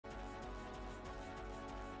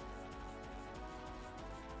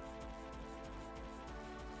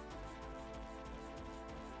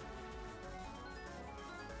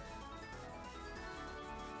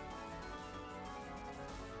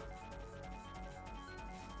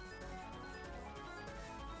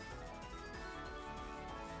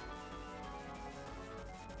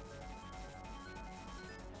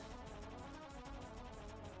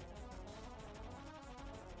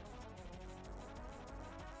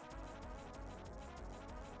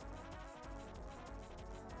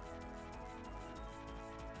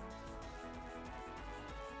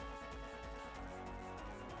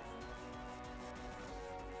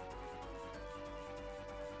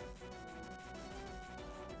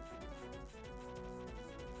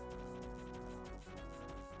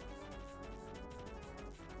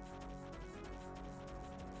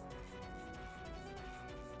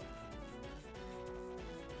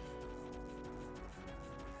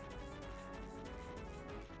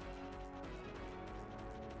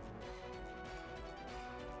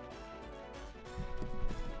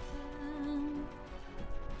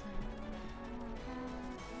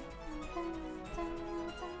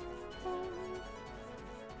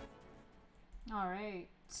Right.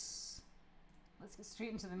 Let's get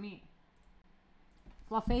straight into the meat.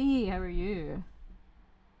 Fluffy, how are you?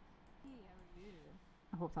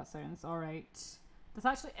 I hope that sounds alright. This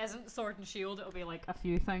actually isn't Sword and Shield, it'll be like a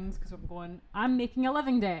few things because I'm making a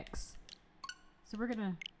living dex. So we're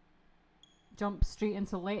gonna jump straight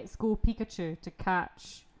into Let's Go Pikachu to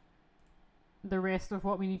catch the rest of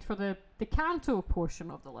what we need for the Kanto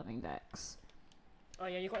portion of the living dex. Oh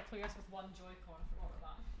yeah, you got to play this with one Joy-Con, forgot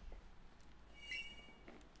about that.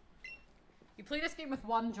 You play this game with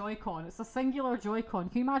one Joy-Con, it's a singular Joy-Con.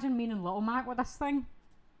 Can you imagine me and Little Mac with this thing?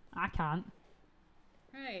 I can't.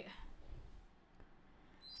 Right.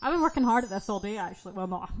 I've been working hard at this all day actually. Well,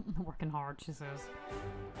 not working hard, she says.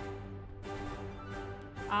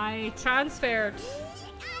 I transferred...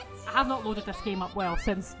 I have not loaded this game up well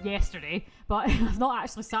since yesterday, but I've not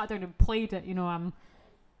actually sat down and played it, you know, I'm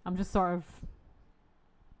just sort of...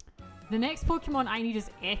 The next Pokemon I need is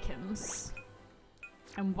Ekans.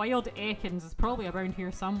 And Wild Ekans is probably around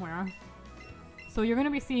here somewhere. So you're going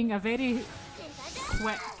to be seeing a very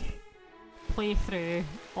quick playthrough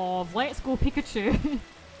of Let's Go Pikachu.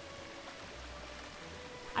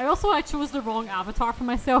 I chose the wrong avatar for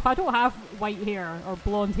myself. I don't have white hair or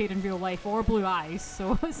blonde hair in real life or blue eyes,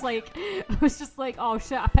 so it's like, I was just like, oh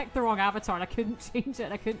shit, I picked the wrong avatar and I couldn't change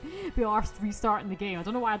it. I couldn't be arsed restarting the game. I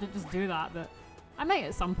don't know why I didn't just do that, but I might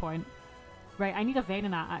at some point. Right, I need a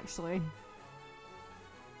Venonat actually.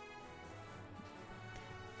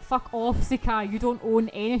 Fuck off, Sakai, you don't own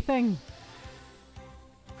anything.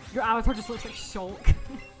 Your avatar just looks like Shulk.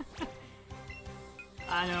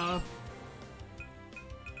 I know.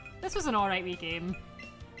 This was an alright wee game.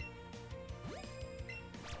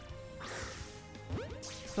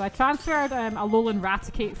 So I transferred a Alolan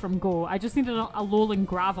Raticate from Go. I just needed a Alolan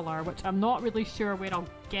Graveler, which I'm not really sure where I'll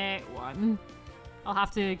get one. I'll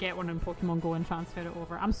have to get one in Pokemon Go and transfer it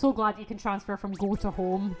over. I'm so glad you can transfer from Go to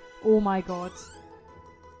Home. Oh my god.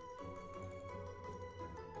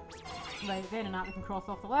 Right, Venonat we can cross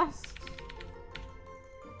off the list.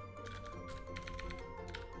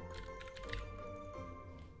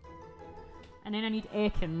 And then I need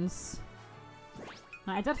Ekans.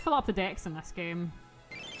 Now, I did fill up the dex in this game.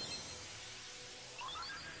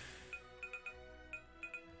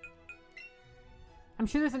 I'm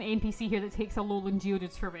sure there's an NPC here that takes Alolan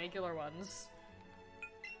Geodudes for regular ones.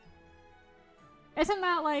 Isn't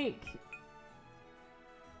that like...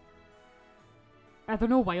 I don't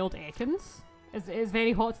know, Wild Ekans? It's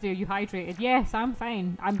very hot today, are you hydrated? Yes, I'm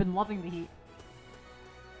fine. I've been loving the heat.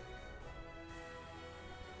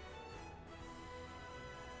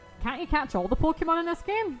 Can't you catch all the Pokemon in this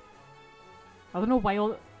game? I don't know,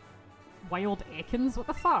 Wild Ekans? What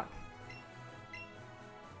the fuck?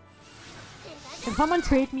 Can someone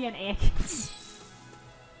trade me an Ekans?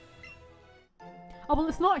 Oh, well,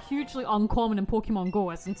 it's not hugely uncommon in Pokemon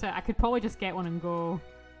Go, isn't it? I could probably just get one and go.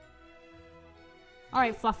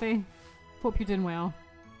 Alright, Fluffy. Hope you're doing well.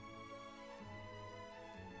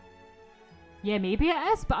 Yeah, maybe it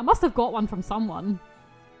is, but I must have got one from someone.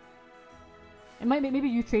 It might be, maybe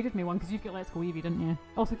you traded me one because you've got Let's Go Eevee, didn't you?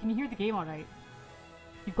 Also, can you hear the game alright?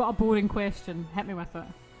 You've got a boring question. Hit me with it.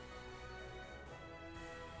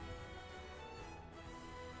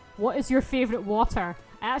 What is your favourite water?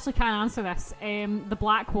 I actually can't answer this. The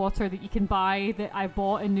black water that you can buy that I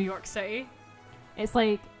bought in New York City. It's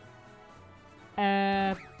like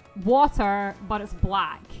water, but it's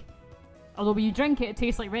black. Although when you drink it, it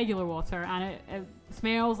tastes like regular water, and it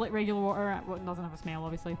smells like regular water. Well, it doesn't have a smell,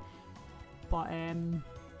 obviously. But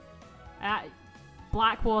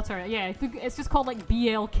black water, yeah, it's just called like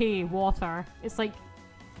BLK water. It's like,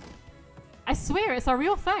 I swear it's a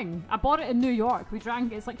real thing. I bought it in New York. We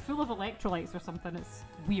drank it. It's like full of electrolytes or something. It's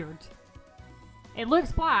weird. It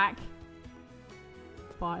looks black,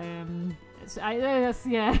 but it's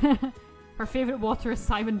yeah. Her favourite water is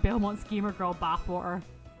Simon Belmont's Gamer Girl bathwater.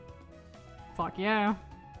 Fuck yeah.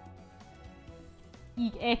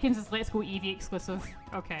 Ekans is Let's Go Eevee exclusive.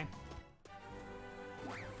 Okay.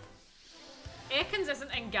 Ekans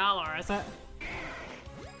isn't in Galar, is it?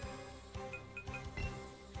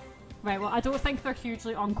 Right, well, I don't think they're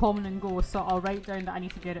hugely uncommon in Go, so I'll write down that I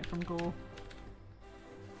need to get it from Go.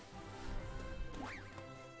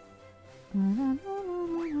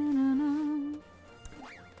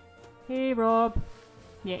 Hey, Rob.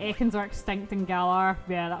 Yeah, Ekans are extinct in Galar.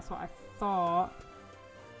 Yeah, that's what I thought.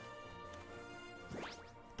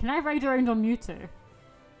 Can I ride around on Mewtwo?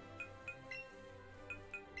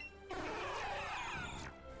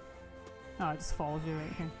 Oh, it just follows you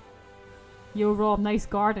right here. Yo, Rob, nice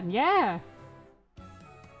garden. Yeah!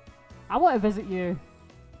 I want to visit you.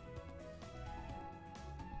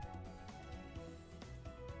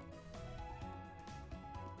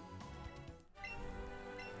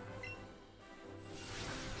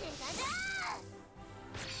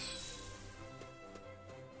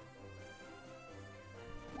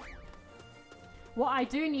 What I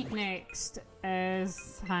do need next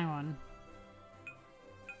is... Hang on.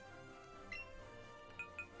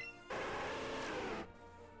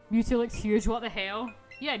 Mewtwo looks huge, what the hell?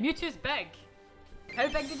 Yeah, Mewtwo's big. How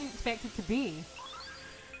big did you expect it to be?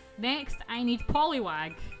 Next, I need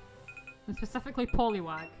Poliwag. And specifically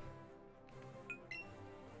Poliwag.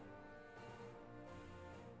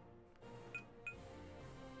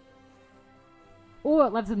 Oh,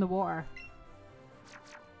 it lives in the water.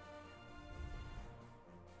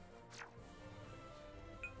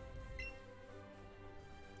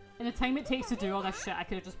 In the time it takes to do all this shit, I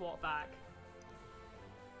could have just walked back.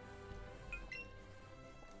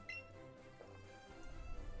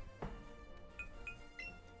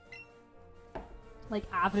 Like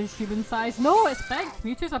average human size. No, it's big.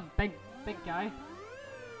 Mewtwo's a big guy.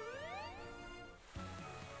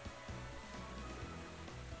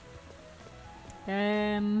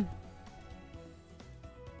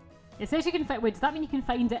 It says you can find. Wait, does that mean you can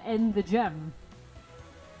find it in the gym?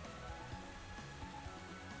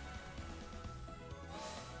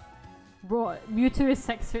 Mewtwo is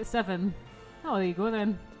 6'7". Oh, there you go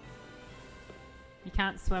then. You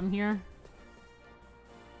can't swim here.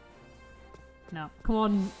 No. Come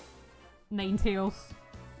on, Ninetales.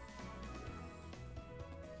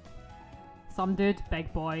 Some dude,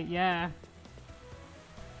 big boy, yeah.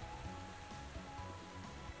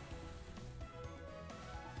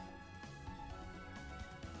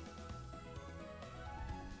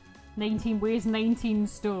 Weighs 19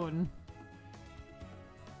 stone.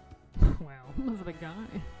 Well, that's a big guy.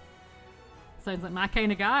 Sounds like my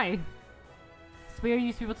kind of guy. Swear you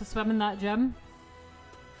used to be able to swim in that gym.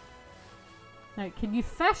 Now, can you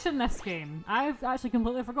fish in this game? I've actually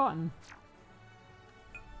completely forgotten.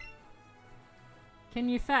 Can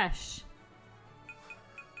you fish?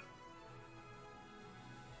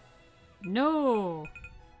 No!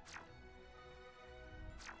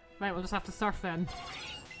 Right, we'll just have to surf then.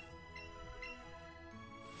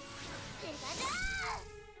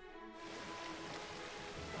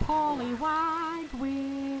 Poliwag,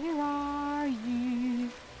 where are you?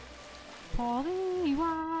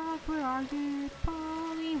 Poliwag, where are you?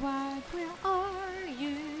 Poliwag, where are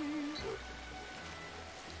you?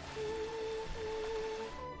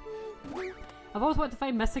 I've always wanted to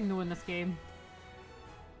find Missing No in this game.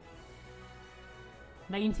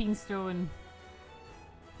 19 stone.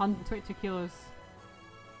 122 kilos.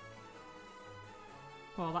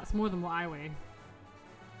 Well, that's more than what I weigh.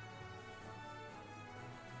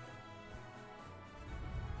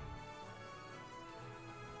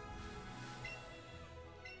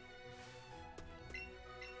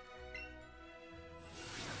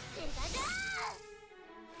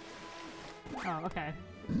 Oh, okay.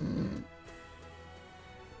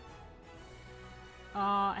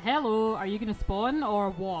 Hello, are you gonna spawn or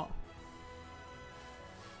what?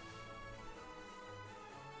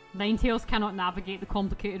 Ninetales cannot navigate the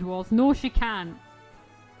complicated walls. No, she can't.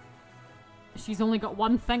 She's only got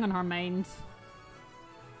one thing on her mind.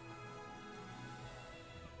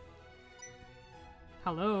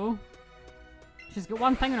 Hello? She's got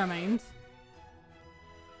one thing on her mind.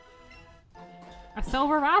 A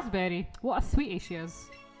silver raspberry. What a sweetie she is.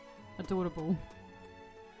 Adorable.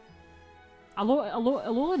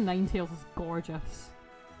 Alolan Ninetales is gorgeous.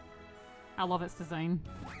 I love its design.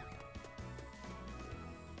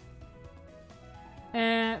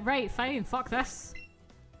 Right, fine. Fuck this.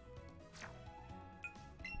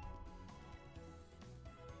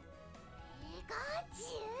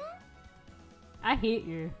 I hate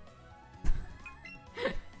you.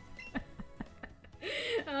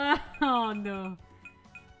 Oh no.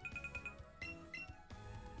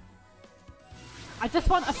 I just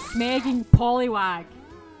want a smegging Poliwag.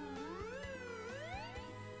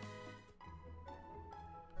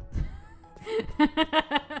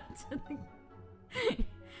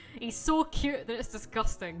 He's so cute that it's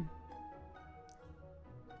disgusting.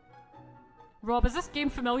 Rob, is this game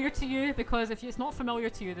familiar to you? Because if it's not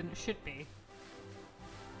familiar to you, then it should be.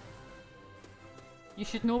 You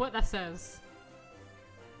should know what this is.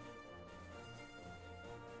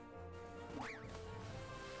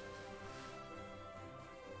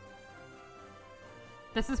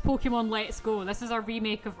 This is Pokemon Let's Go. This is a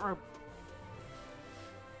remake of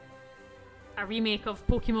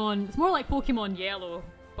Pokemon. It's more like Pokemon Yellow,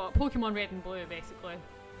 but Pokemon Red and Blue, basically.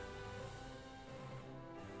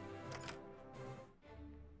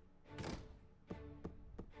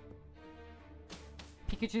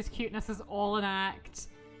 Pikachu's cuteness is all an act.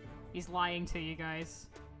 He's lying to you guys.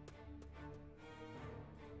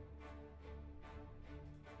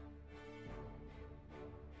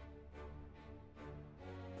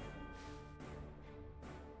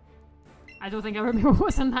 I don't think I remember what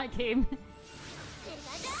was in that game.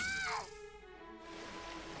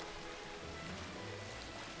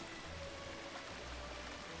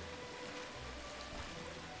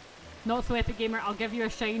 Not so epic gamer, I'll give you a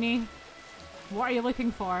shiny. What are you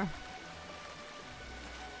looking for?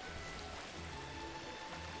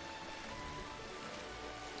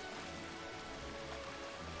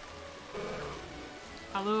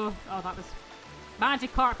 Hello? Oh, that was...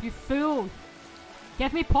 Magikarp, you fool!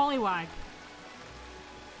 Give me Poliwag.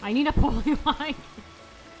 I need a Poliwag.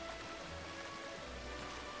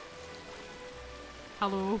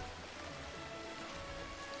 Hello?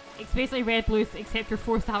 It's basically red, blue, except you're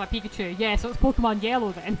forced to have a Pikachu. Yeah, so it's Pokemon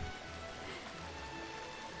Yellow then.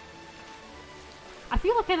 I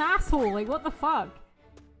feel like an asshole, like what the fuck?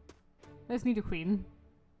 Let's need a queen.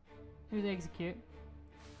 Who's execute?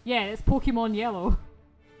 Yeah, it's Pokemon Yellow.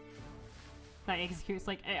 That executes,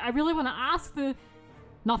 like, I really want to ask the...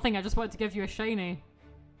 Nothing, I just wanted to give you a shiny.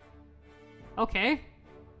 Okay.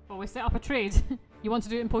 Well, we set up a trade. You want to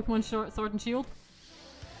do it in Pokemon Sword and Shield?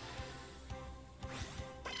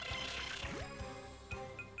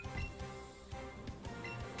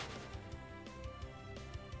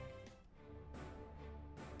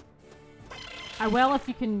 I will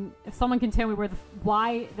if someone can tell me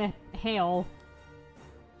why the hell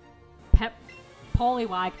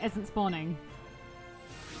Poliwag isn't spawning.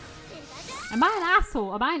 Am I an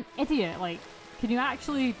asshole? Am I an idiot? Like, can you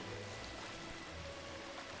actually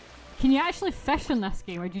fish in this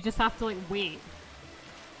game, or do you just have to like wait?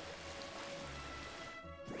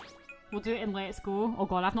 We'll do it in Let's Go. Oh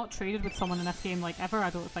god, I've not traded with someone in this game like ever, I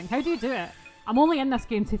don't think. How do you do it? I'm only in this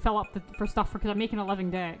game to fill up for stuff because I'm making a living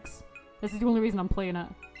dex. This is the only reason I'm playing it.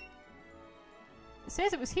 It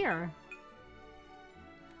says it was here.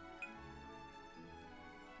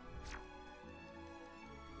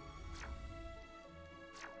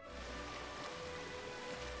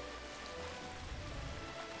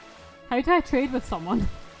 How do I trade with someone?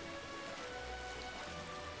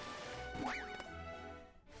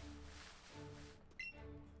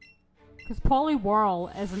 Because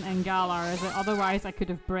Poliwhirl isn't in Galar, is it? Otherwise I could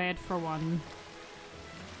have bred for one.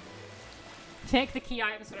 Check the key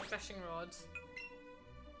items for a fishing rod.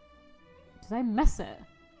 Did I miss it?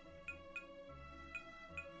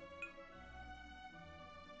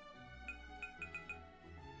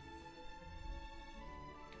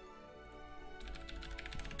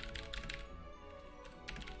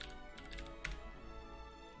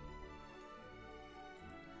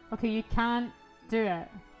 Okay, you can't do it.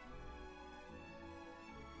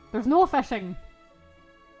 There's no fishing.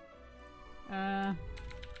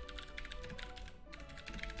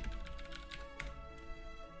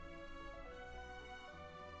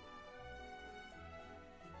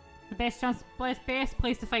 The best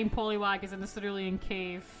place to find Poliwag is in the Cerulean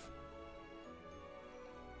Cave.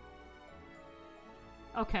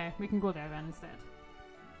 Okay, we can go there then instead.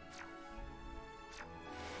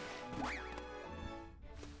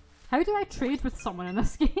 How do I trade with someone in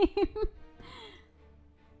this game?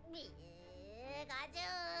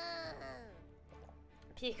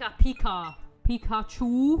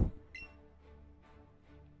 Pikachu.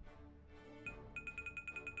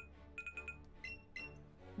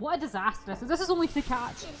 What a disaster this is. This is only to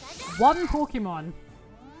catch one Pokemon.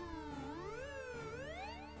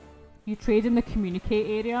 You trade in the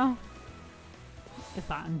communicate area. Is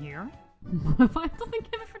that in here? I don't think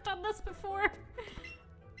I've ever done this before.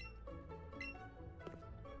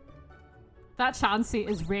 That Chansey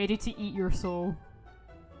is ready to eat your soul.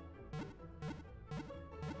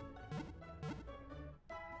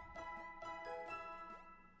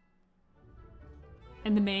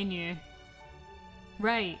 In the menu.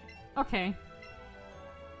 Right. Okay.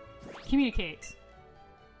 Communicate.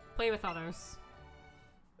 Play with others.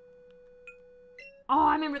 Oh,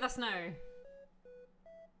 I remember this now.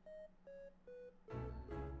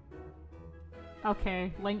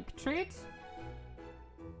 Okay, link trade.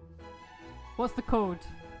 What's the code?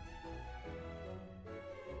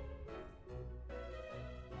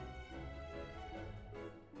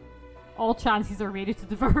 All chances are ready to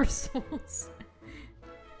devour souls.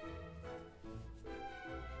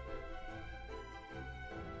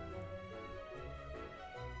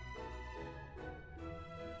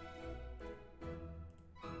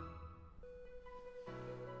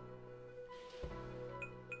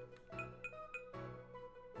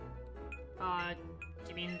 Do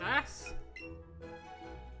you mean this?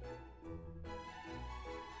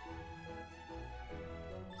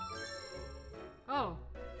 Oh.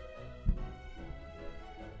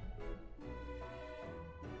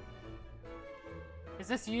 Is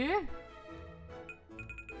this you?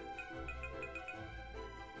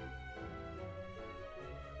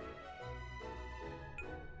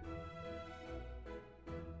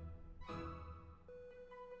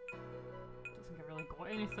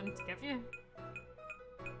 anything to give you?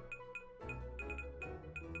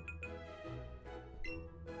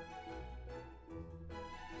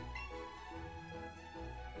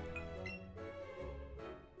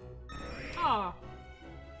 Oh,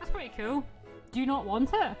 that's pretty cool. Do you not want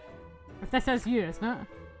it? If this is you, isn't it?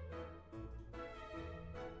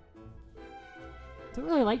 I don't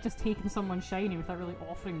really like just taking someone shiny without really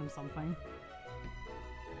offering them something.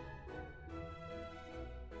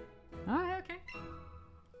 Alright, okay.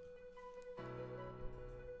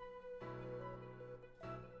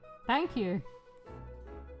 Thank you.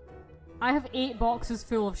 I have 8 boxes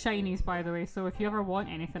full of shinies, by the way, so if you ever want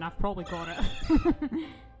anything, I've probably got it.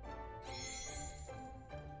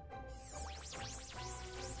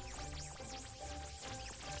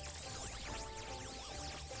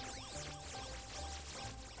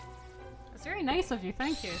 It's very nice of you,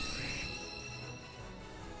 thank you.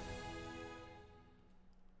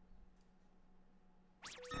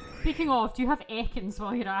 Speaking of, do you have Ekans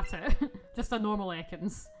while you're at it? Just a normal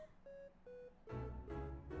Ekans.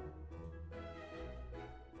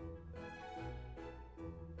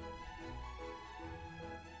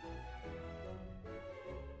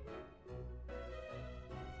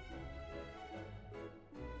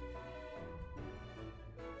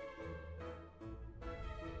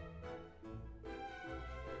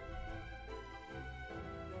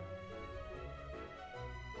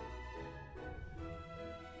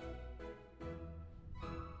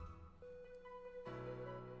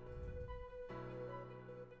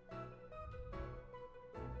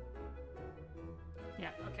 Yeah,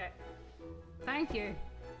 okay. Thank you.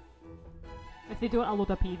 If they don't, I'll load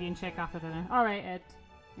up PV and check after dinner. Alright, Ed.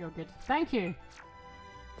 You're good. Thank you.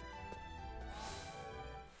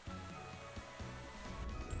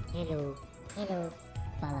 Hello. Hello.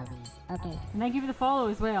 Follow me. Okay. And thank you for the follow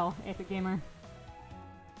as well, Epic Gamer.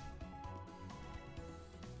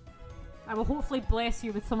 I will hopefully bless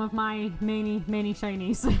you with some of my many, many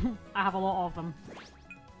shinies. I have a lot of them.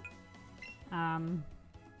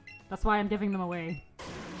 That's why I'm giving them away.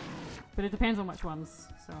 But it depends on which ones,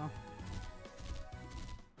 so...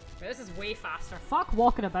 But this is way faster. Fuck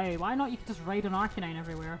walking about. Why not? You could just ride an Arcanine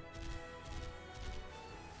everywhere.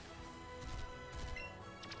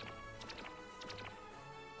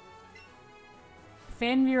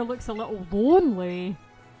 Fenrir looks a little lonely.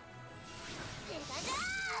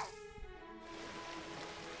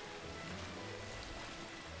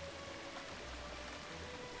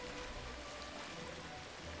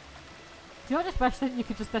 Do you not just wish that you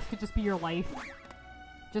could just this could just be your life?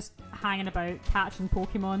 Just hanging about, catching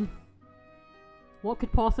Pokemon. What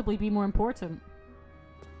could possibly be more important?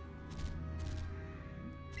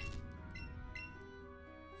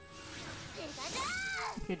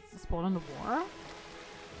 You could spawn in the water?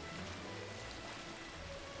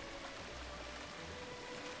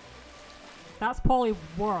 That's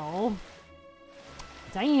Poliwhirl.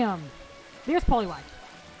 Damn! There's Poliwag.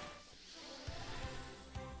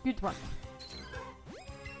 Good work.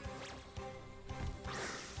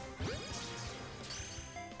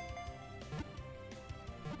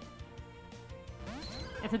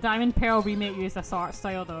 If the Diamond Pearl remake used this art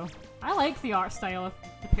style though. I like the art style of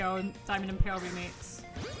the Diamond and Pearl remakes.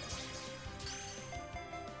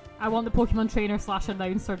 I want the Pokemon trainer /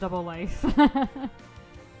 announcer double life.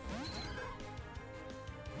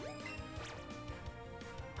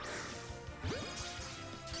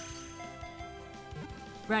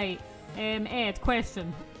 Right, Ed,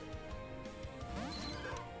 question.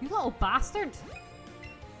 You little bastard!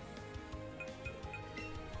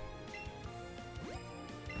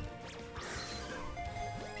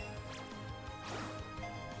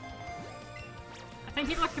 I think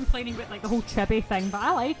people are complaining about like the whole chibi thing, but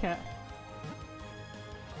I like it.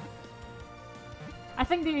 I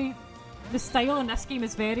think the style in this game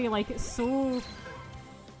is very like, it's so...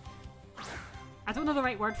 I don't know the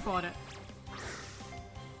right word for it.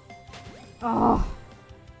 Oh.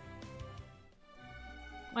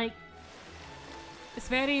 Like, it's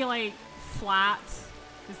very, like, flat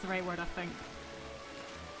is the right word, I think.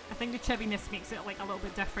 I think the chibbiness makes it, like, a little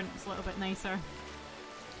bit different. It's a little bit nicer.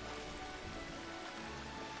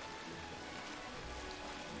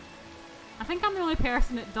 I think I'm the only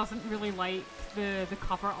person that doesn't really like the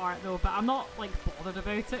cover art, though, but I'm not, like, bothered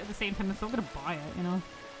about it at the same time. I'm still gonna buy it, you know?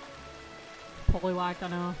 Poliwag, I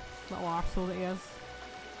know. Little arsehole that he is.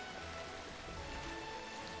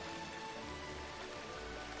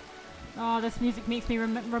 Oh, this music makes me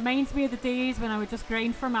reminds me of the days when I would just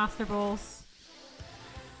grind for Master Balls.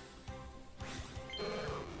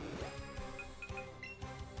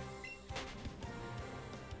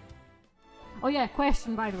 Oh yeah,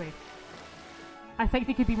 question by the way. I think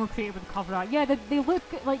they could be more creative with the cover art. Yeah, they look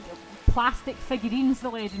like plastic figurines,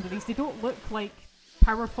 the legendaries. They don't look like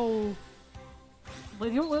powerful.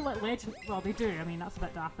 They don't look like legend. Well, they do. I mean, that's a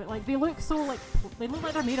bit daft, but like they look so like they look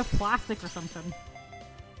like they're made of plastic or something.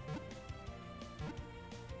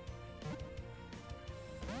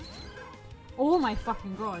 Oh my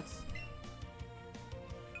fucking god!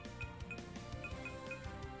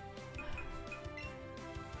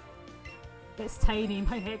 It's tiny.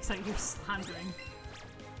 My heck's out here slandering.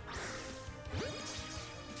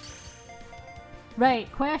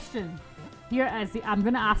 Right, question. Here it is. I'm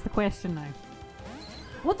gonna ask the question now.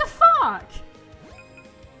 What the fuck?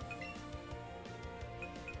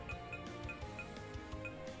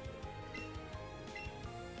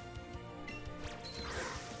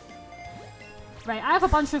 Right, I have a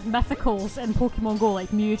bunch of mythicals in Pokemon Go,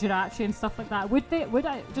 like Mew, Jirachi and stuff like that. Would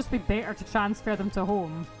it just be better to transfer them to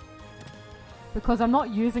home? Because I'm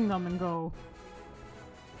not using them in Go.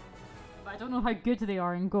 But I don't know how good they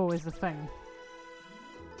are in Go is the thing.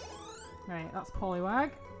 Right, that's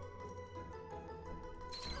Poliwag.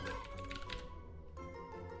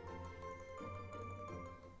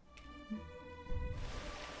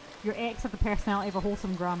 Your ex had the personality of a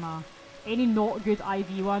wholesome grandma. Any not good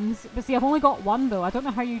IV ones? But see, I've only got one though. I don't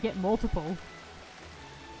know how you get multiple.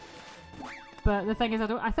 But the thing is,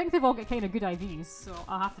 I think they've all got kind of good IVs, so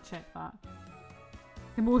I'll have to check that.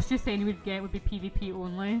 The most Justine would get would be PvP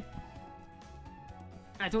only.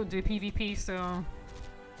 I don't do PvP, so...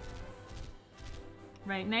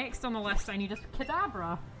 Right, next on the list I need is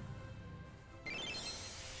Kadabra.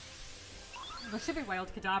 There should be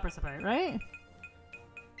wild Kadabras about, right?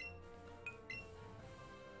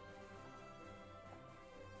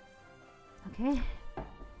 Okay.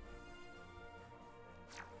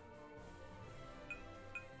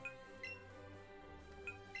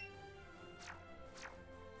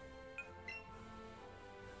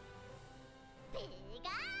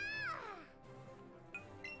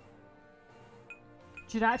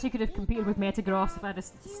 Jirachi could have competed with Metagross if I had a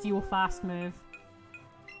Steel Fast move.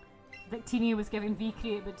 Victini was given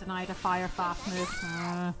V-Create but denied a Fire Fast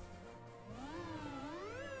move.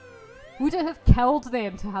 Would it have killed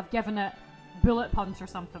them to have given it Bullet Punch or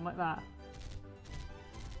something like that?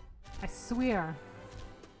 I swear.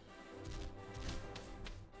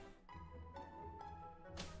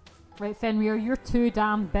 Right, Fenrir, you're too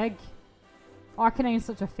damn big. Arcanine's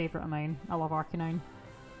such a favourite of mine. I love Arcanine.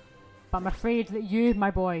 But I'm afraid that you,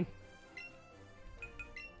 my boy...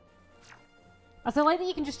 As I like that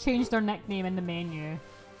you can just change their nickname in the menu.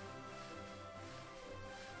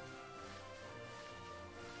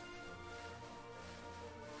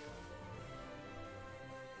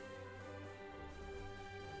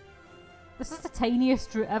 This is the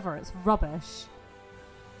tiniest route ever. It's rubbish.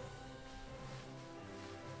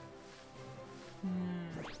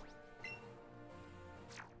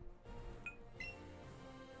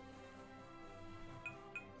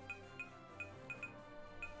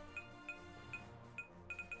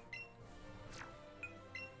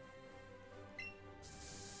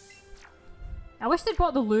 I wish they'd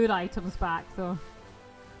brought the lure items back, though.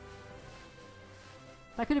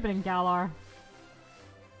 That could have been in Galar.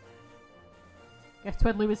 If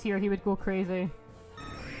Twiddly was here, he would go crazy.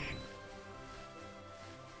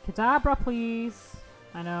 Kadabra, please.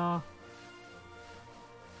 I know.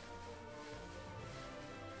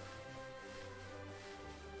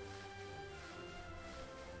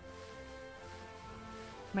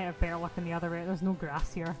 Might have better luck in the other way. There's no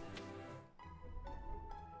grass here.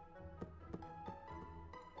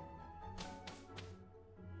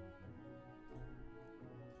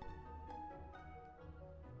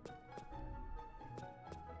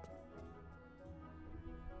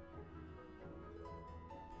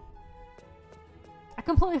 I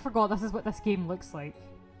completely forgot this is what this game looks like.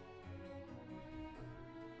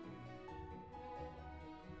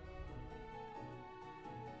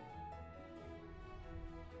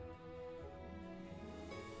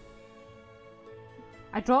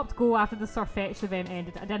 I dropped Go after the Sirfetch'd event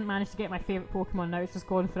ended. I didn't manage to get my favourite Pokemon, now it's just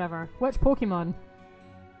gone forever. Which Pokemon?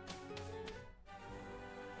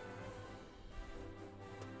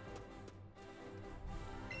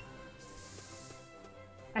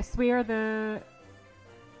 I swear the...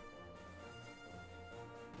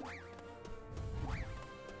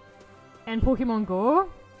 In Pokemon Go? I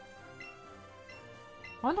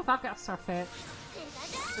wonder if I've got a Sirfetch'd.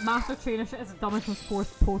 The Master Trainer shit is the dumbest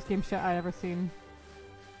post-game shit I've ever seen.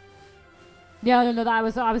 Yeah, no, I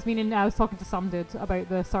was talking to some dude about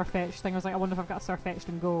the Sirfetch'd thing. I was like, I wonder if I've got a Sirfetch'd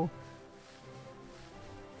in Go.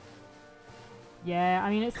 Yeah, I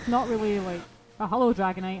mean, it's not really like... Oh, hello,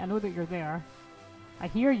 Dragonite. I know that you're there. I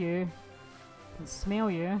hear you. can smell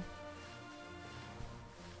you.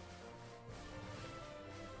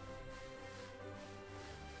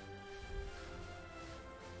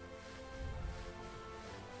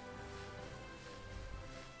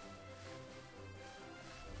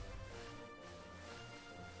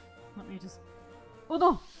 Let me just... Oh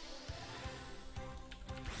no!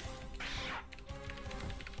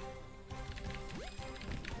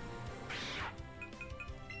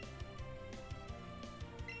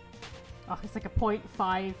 Oh, it's like a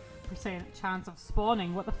 0.5% chance of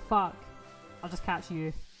spawning. What the fuck? I'll just catch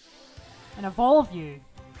you. And evolve you.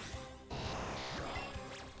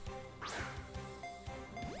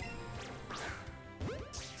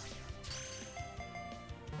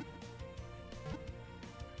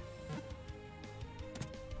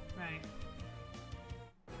 Right.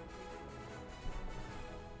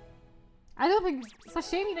 I don't think... It's a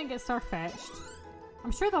shame you didn't get Starfetched.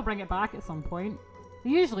 I'm sure they'll bring it back at some point.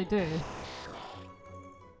 They usually do.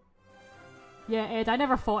 Yeah, Ed, I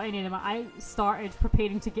never fought any of them. I started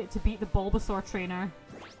preparing to beat the Bulbasaur trainer.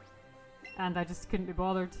 And I just couldn't be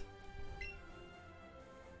bothered.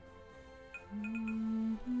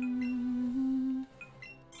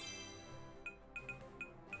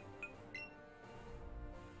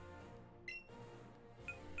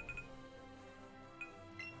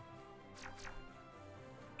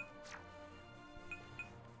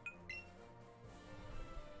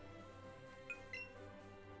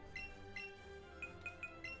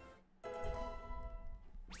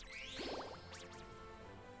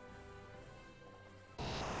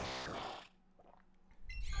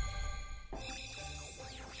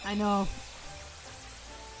 I know.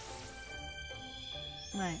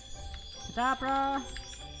 Right. Kadabra.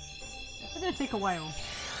 It's gonna take a while.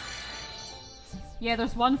 Yeah,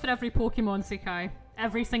 there's one for every Pokemon, Sekai.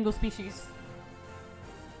 Every single species.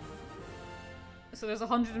 So there's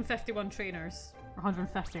 151 trainers. Or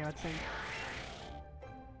 150, I would say.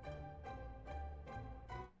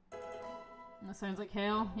 That sounds like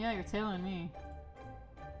hell. Yeah, you're telling me.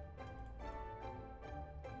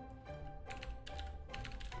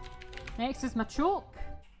 Next is Machoke.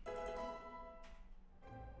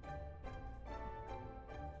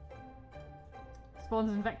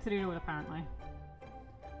 Spawns in Victory Road, apparently.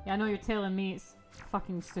 Yeah, I know you're telling me it's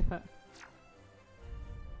fucking stupid.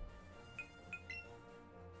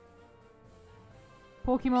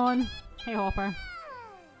 Pokemon. Hey, Hopper.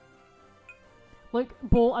 Look,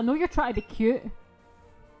 Bolt, I know you're trying to be cute.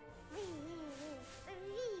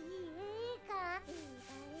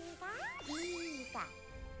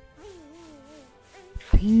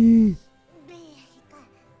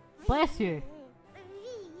 Bless you.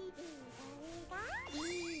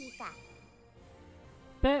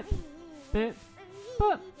 Boop. Boop.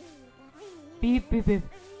 Boop. Beep, beep, beep.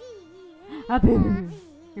 Ah, beep, beep, beep.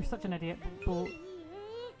 You're such an idiot, Bolt.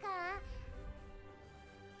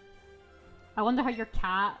 I wonder how your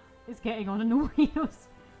cat is getting on in the wheels.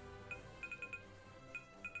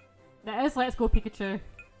 That is Let's Go Pikachu.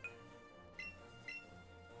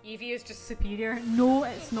 Eevee is just superior. No,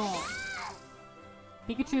 it's not.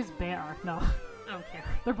 Pikachu's better. No, I don't care.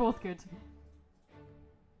 They're both good.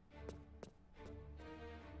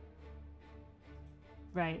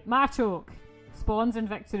 Right, Machoke. Spawns in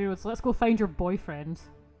Victory Road, so let's go find your boyfriend.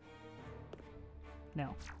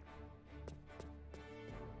 No.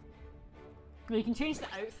 Well, you can change the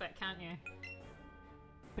outfit, can't you?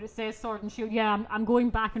 But it says Sword and Shield. Yeah, I'm going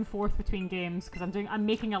back and forth between games because I'm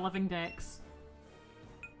making a living dex.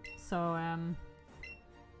 So,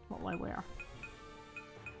 what will I wear?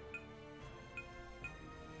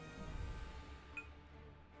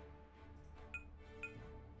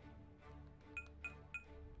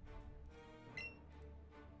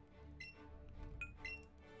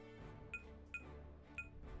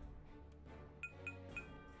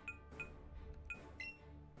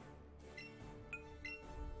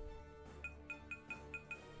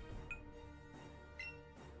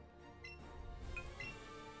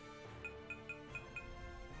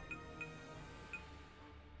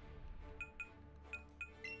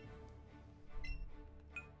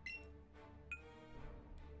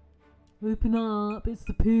 Open up, it's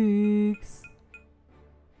the pigs.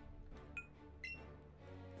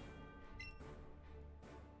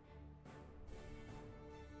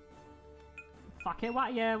 Fuck it,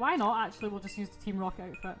 yeah, why not actually? We'll just use the Team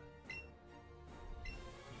Rocket outfit.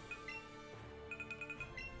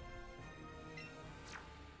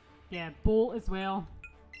 Yeah, Bolt as well.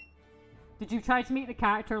 Did you try to make the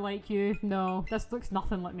character like you? No, this looks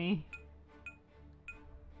nothing like me.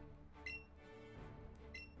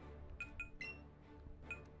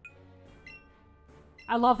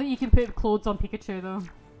 I love that you can put clothes on Pikachu though.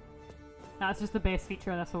 That's just the best feature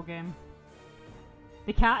of this whole game.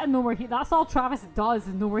 The cat and Nowhere He- that's all Travis does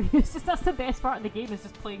in Nowhere He- it's just that's the best part of the game is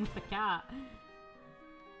just playing with the cat.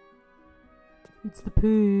 It's the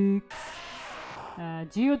pigs.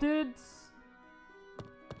 Geodudes.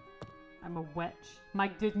 I'm a witch.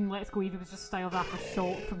 Mike Dude in Let's Go Eevee was just styled after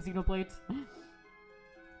Shulk from Xenoblade.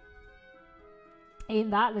 Ain't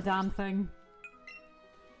that the damn thing?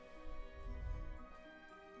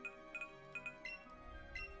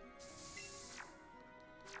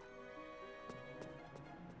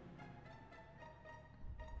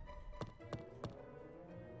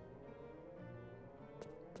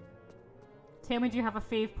 Tell me, do you have a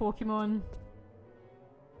fave Pokemon?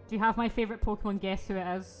 Do you have my favourite Pokemon? Guess who it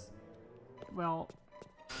is? Well,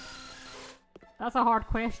 that's a hard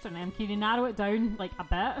question, Em. Can you narrow it down, like, a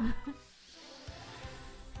bit?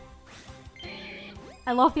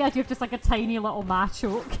 I love the idea of just, like, a tiny little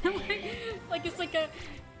Machoke. like, it's like a...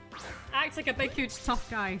 acts like a big, huge, tough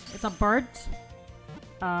guy. It's a bird.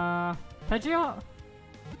 Pidgeot?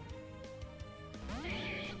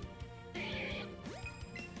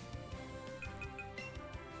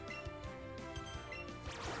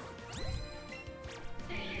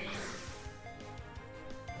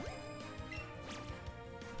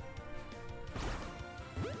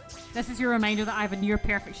 This is your reminder that I have a near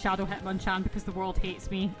perfect Shadow Hitmonchan because the world hates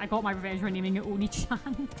me. I got my revenge by naming it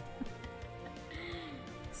Oni-chan.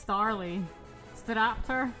 Starly.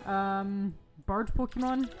 Staraptor. Bird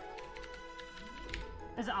Pokemon.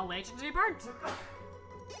 Is it a legendary bird?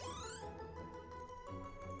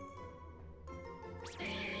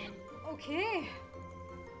 Okay.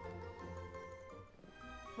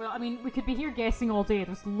 Well, I mean, we could be here guessing all day.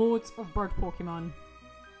 There's loads of bird Pokemon.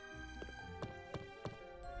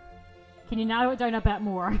 Can you narrow it down a bit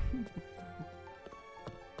more?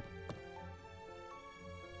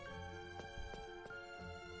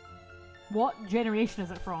 What generation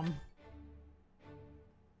is it from?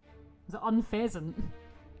 Is it Unpheasant?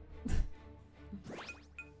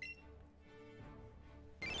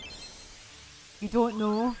 You don't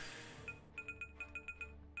know?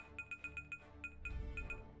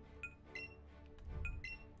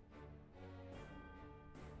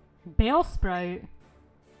 Bellsprout?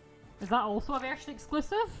 Is that also a version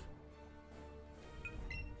exclusive?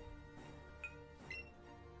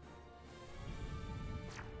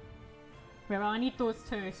 Well, I need those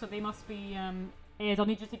two, so they must be, Ed, I'll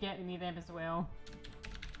need you to get me them as well.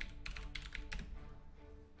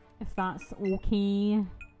 If that's okay.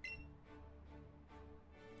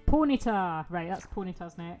 Ponyta! Right, that's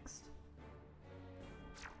Ponyta's next.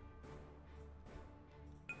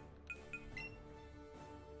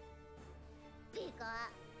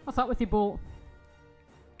 What's up with you, Bolt?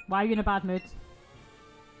 Why are you in a bad mood?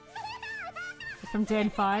 It's from Gen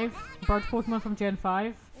 5. Bird Pokemon from Gen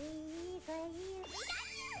 5.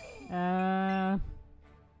 Try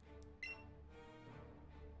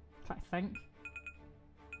to think.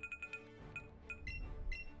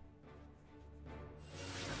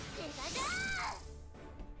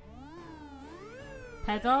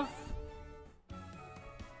 Pidove?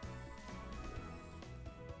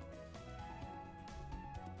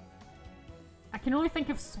 I can only think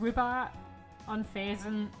of Swoobat,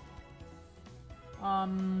 Unpheasant,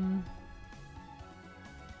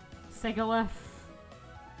 Sigilyph,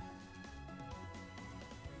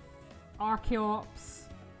 Archeops,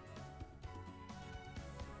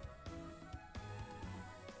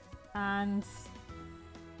 and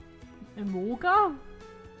Emolga?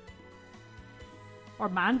 Or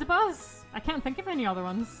Mandibuzz? I can't think of any other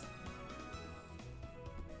ones.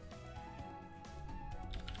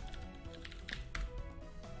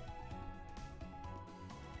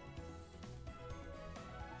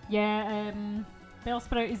 Yeah,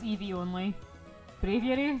 Bellsprout is Eevee only.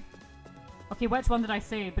 Braviary? Okay, which one did I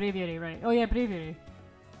say? Braviary, right. Oh yeah, Braviary.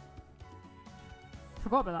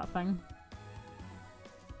 Forgot about that thing.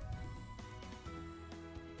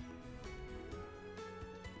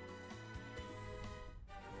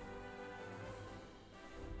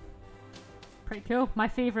 Pretty cool. My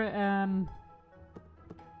favourite,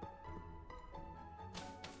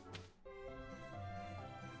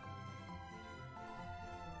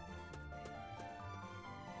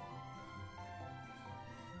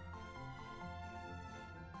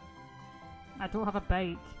 I don't have a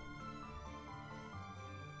bike.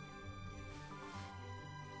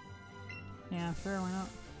 Yeah, sure, why not?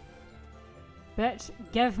 Bitch,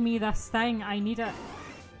 give me this thing. I need it.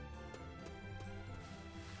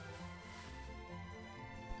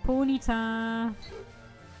 Ponyta.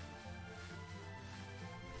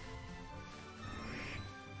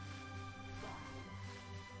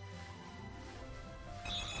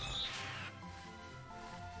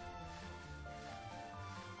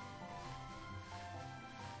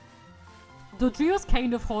 Dodrio's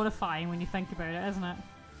kind of horrifying when you think about it, isn't it?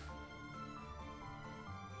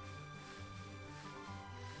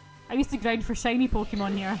 I used to grind for shiny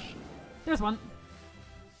Pokemon here. There's one.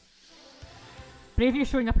 Braviary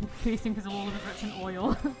showing up increasing because Alola was rich in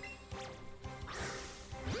oil.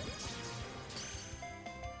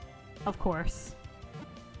 Of course.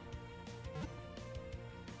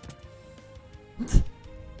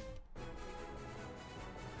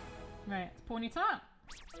 Right, Ponyta.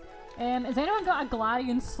 Has anyone got a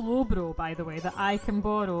Galarian Slowbro, by the way, that I can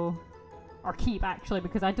borrow? Or keep, actually,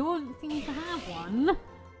 because I don't seem to have one.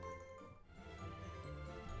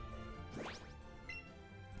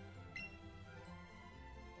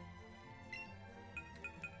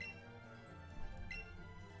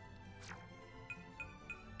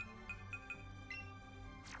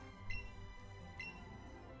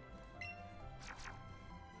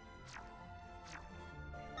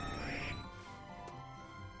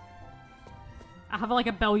 I have like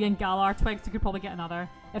a billion Galar twigs, you could probably get another.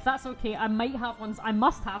 If that's okay, I might have ones. I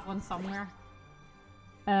must have one somewhere.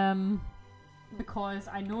 Because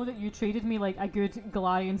I know that you traded me like a good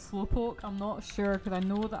Galarian Slowpoke. I'm not sure because I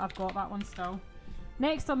know that I've got that one still.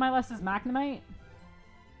 Next on my list is Magnemite,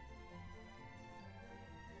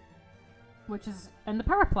 which is in the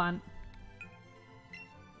power plant.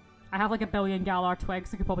 I have like a billion Galar twigs,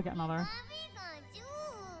 so you could probably get another.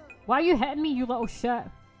 Why are you hitting me, you little shit?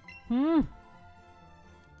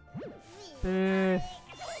 Boo.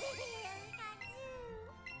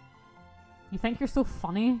 You think you're so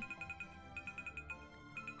funny?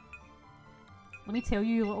 Let me tell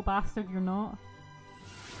you, you little bastard, you're not.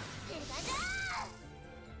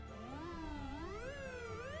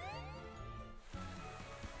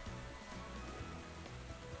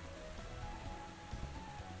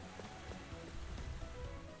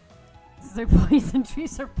 This is how poison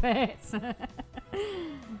trees are pets.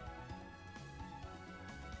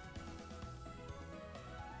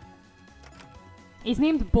 He's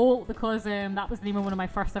named Bolt because that was the name of one of my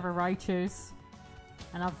first ever Raichus.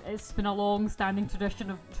 And it's been a long-standing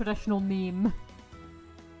traditional name.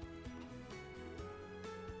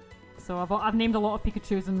 So I've named a lot of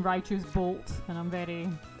Pikachus and Raichus Bolt, and I'm very...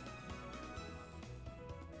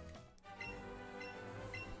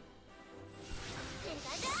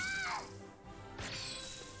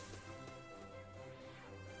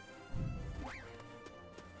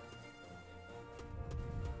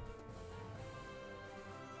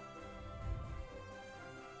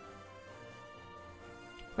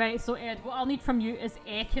 Right, so Ed, what I'll need from you is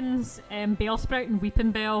Ekans, Bellsprout and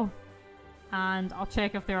Weeping Bell. And I'll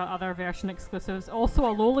check if there are other version exclusives. Also a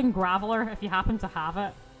Alolan Graveler if you happen to have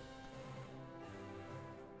it.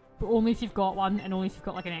 But only if you've got one, and only if you've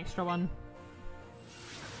got like an extra one.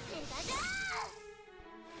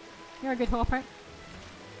 You're a good hopper.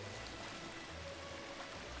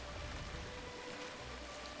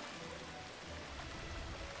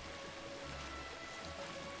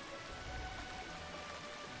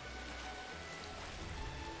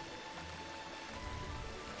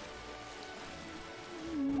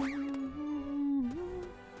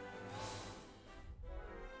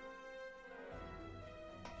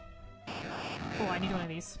 Oh, I need one of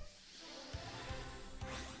these.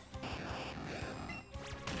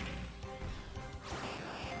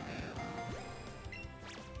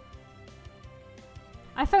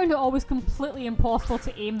 I found it always completely impossible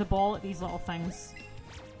to aim the ball at these little things.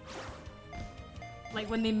 Like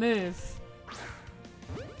when they move.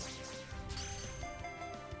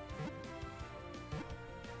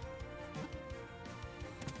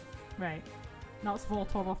 Right. Now it's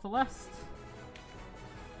Voltorb off the list.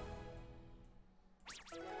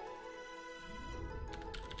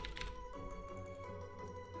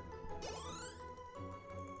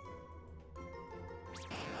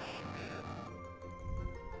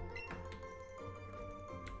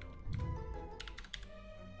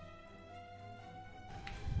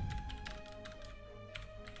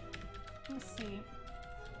 Let's see.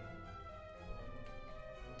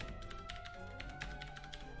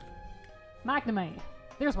 Magnemite.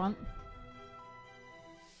 There's one.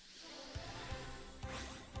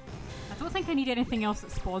 I don't think I need anything else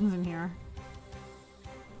that spawns in here.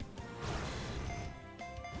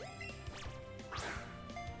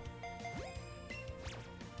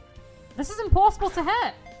 This is impossible to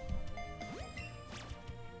hit!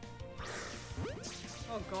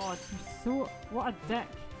 Oh god, you're so... what a dick.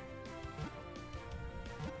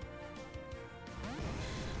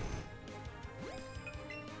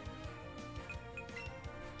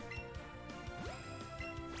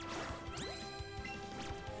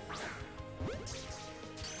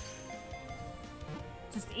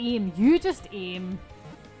 Just aim. You just aim.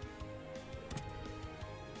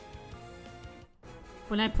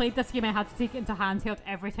 When I played this game, I had to take it into handheld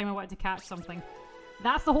every time I wanted to catch something.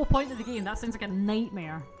 That's the whole point of the game. That sounds like a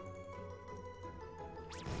nightmare.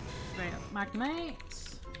 Right,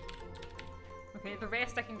 Magnemite. Okay, the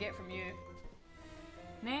rest I can get from you.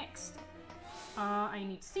 Next, I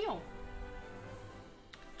need Seal.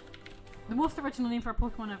 The most original name for a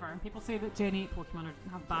Pokemon ever. And people say that Gen 8 Pokemon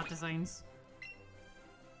have bad designs.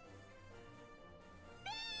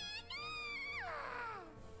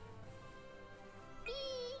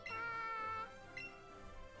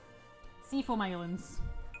 Seafoam Islands.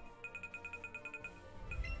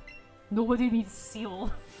 Nobody needs Seal.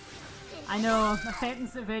 I know, a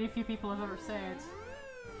sentence that very few people have ever said.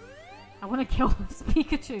 I want to kill this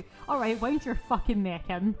Pikachu. Alright, wind your fucking neck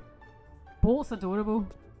in. Bolt's adorable.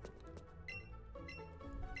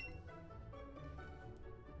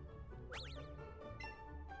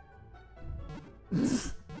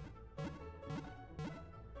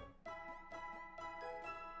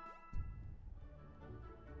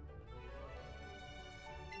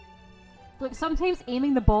 Look, sometimes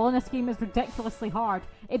aiming the ball in this game is ridiculously hard.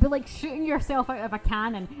 It'd be like shooting yourself out of a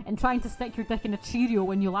cannon and trying to stick your dick in a Cheerio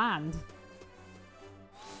when you land.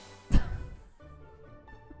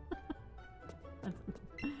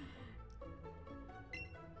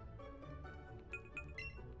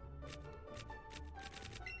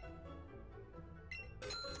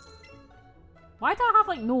 Why do I have,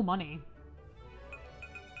 like, no money?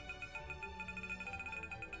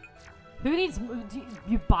 Who needs... Do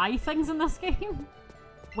you buy things in this game?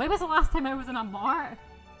 When was the last time I was in a mart?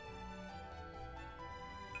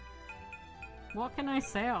 What can I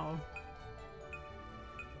sell?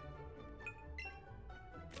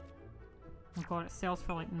 Oh god, it sells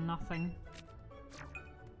for, like, nothing.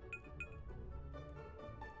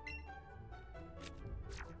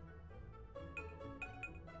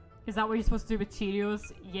 Is that what you're supposed to do with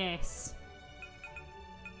Cheerios? Yes.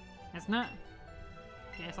 Isn't it?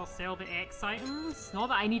 Guess I'll sell the X items. Not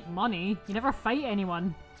that I need money. You never fight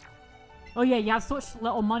anyone. Oh yeah, you have such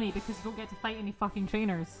little money because you don't get to fight any fucking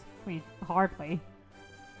trainers. Wait, hardly.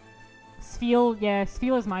 Spheal, yeah,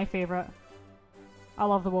 Spheal is my favourite. I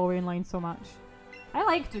love the Walrein line so much. I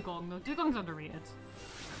like Dugong though. Dugong's underrated.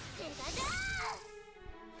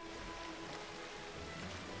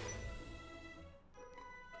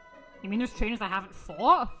 You mean there's trainers I haven't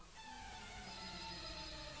fought?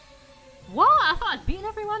 What? I thought I'd beaten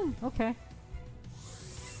everyone? Okay.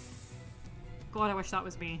 God, I wish that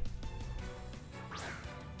was me.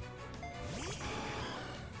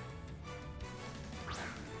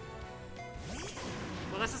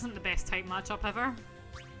 Well, this isn't the best type matchup ever.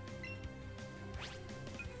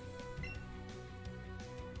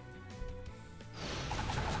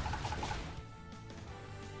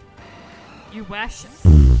 You wish.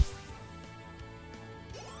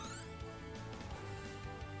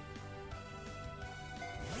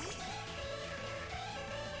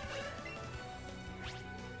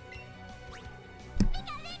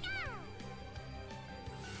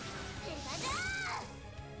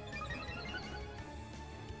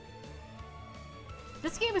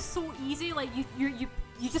 This game is so easy, like you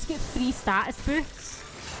just get 3 status boosts.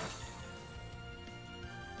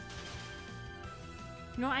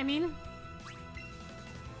 You know what I mean?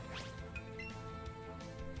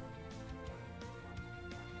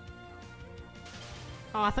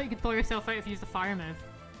 Oh, I thought you could throw yourself out if you used the fire move.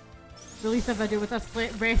 Release a video with a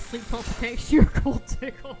rest sleep top protects your gold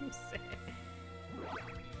Dugong set.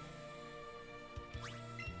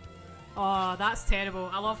 Oh, that's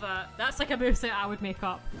terrible. I love that. That's like a moveset I would make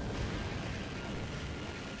up.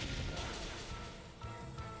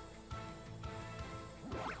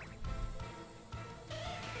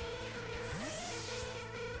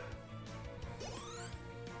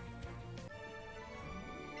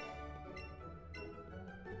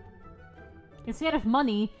 Instead of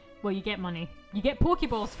money, well, you get money. You get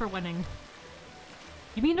Pokeballs for winning.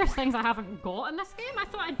 You mean there's things I haven't got in this game? I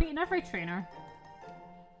thought I'd beaten every trainer.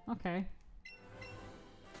 Okay.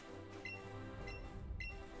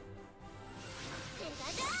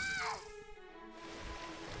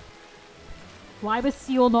 Why was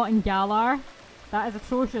Seal not in Galar? That is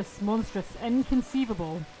atrocious, monstrous,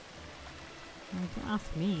 inconceivable. Don't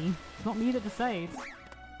ask me. It's not me that decides.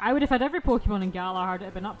 I would have had every Pokemon in Galar had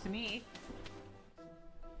it been up to me.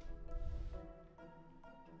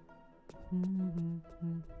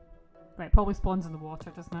 Right, probably spawns in the water,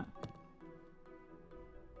 doesn't it?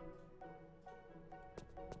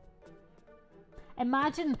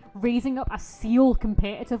 Imagine raising up a Seal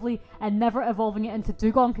competitively and never evolving it into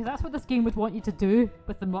Dugong, because that's what this game would want you to do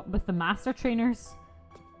with the Master Trainers.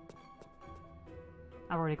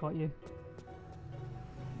 I've already got you.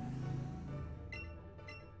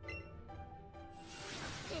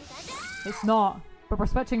 It's not. But we're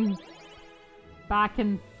switching back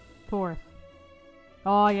and forth.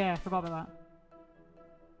 Oh yeah, forgot about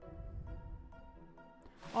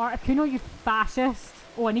that. Articuno, you fascist.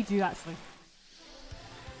 Oh, I need you actually.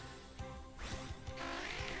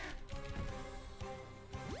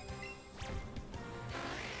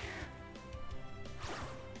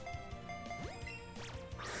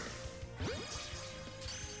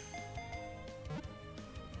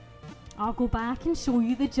 I'll go back and show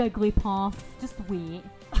you the Jigglypuff. Just wait.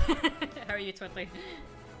 How are you, Twiddly?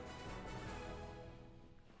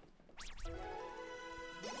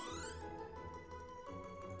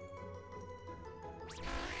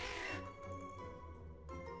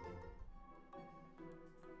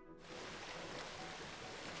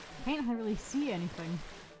 Can't really see anything.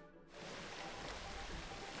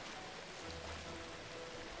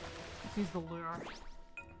 Let's use the lure.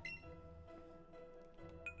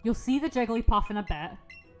 You'll see the Jigglypuff in a bit.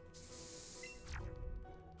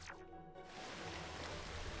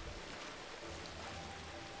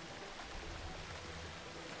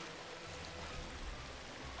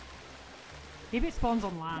 Maybe it spawns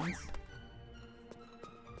on land.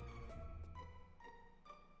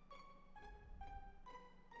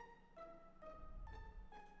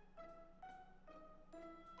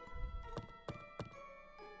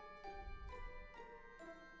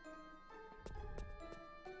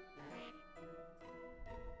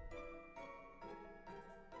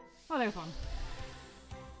 Oh, there's one.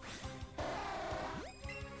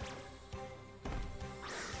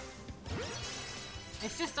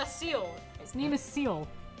 It's just a seal. Its name is Seal.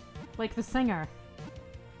 Like the singer.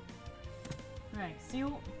 Right,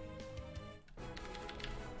 Seal.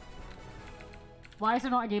 Why is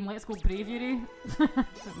there not a game Let's Go Braviary?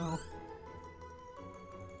 Don't know.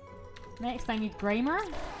 Next I need Grimer.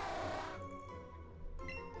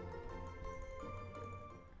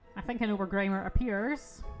 I think I know where Grimer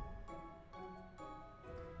appears.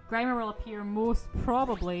 Grimer will appear most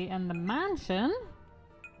probably in the mansion.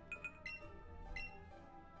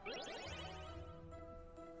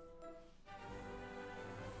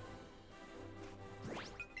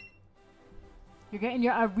 You're getting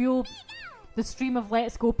the stream of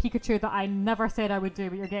Let's Go Pikachu that I never said I would do,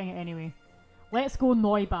 but you're getting it anyway. Let's go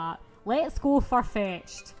Noibat. Let's go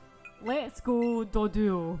Farfetch'd. Let's go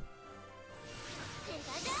Doduo.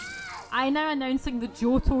 I now announcing the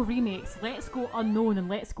Johto remakes. Let's go Unknown and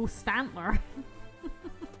Let's go Stantler.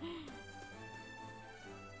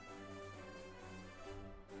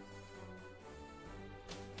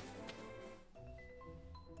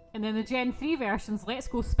 And then the Gen 3 versions, Let's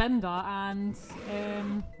Go Spinda and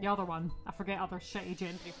the other one. I forget other shitty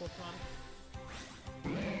Gen 3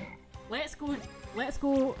 Pokemon. Let's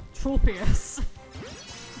go Tropius.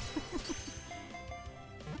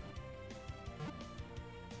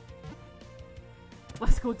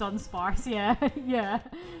 Let's go Dunsparce, yeah, yeah.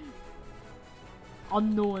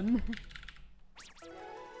 Unknown.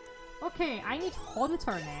 Okay, I need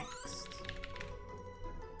Haunter next.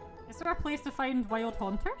 Is there a place to find wild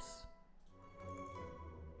Haunters?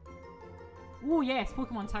 Oh yes,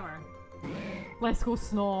 Pokemon Tower. Let's go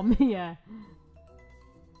Snom, yeah.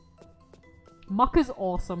 Muck is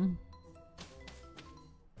awesome.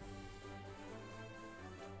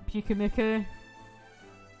 Pyukumuku.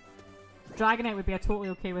 Dragonite would be totally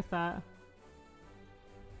okay with that.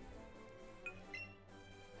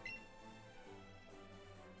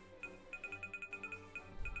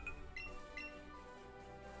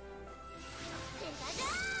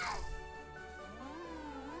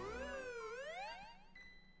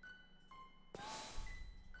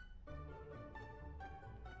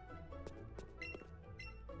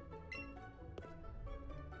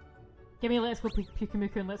 Give me Let's Go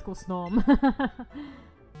Pyukumuku and Let's Go Snom.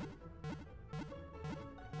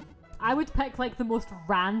 I would pick like the most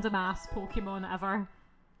random ass Pokemon ever.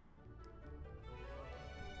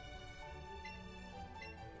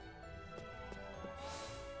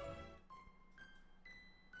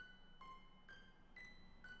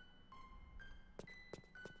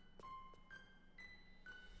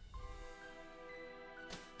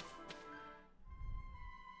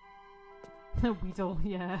 Weedle,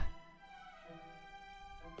 yeah.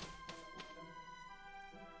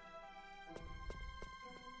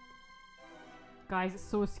 Guys, it's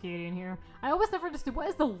so scary in here. I always never understood what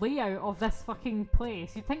is the layout of this fucking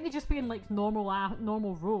place. You'd think they'd just be in like normal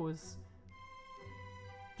rows.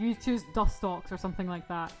 You choose Dustox or something like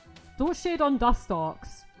that. Don't shade on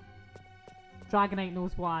Dustox. Dragonite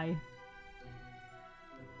knows why.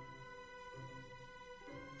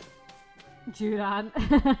 Durant.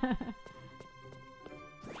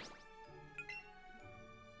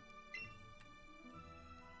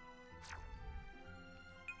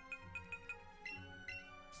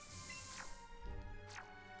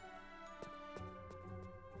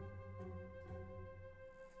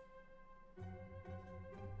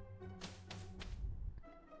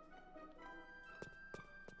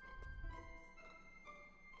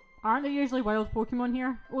 Aren't there usually wild Pokemon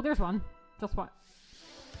here? Oh, there's one. Just what?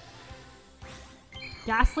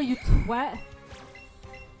 Ghastly, you twit!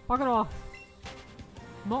 Bugger off.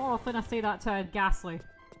 Not often I say that to a Ghastly.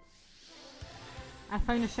 I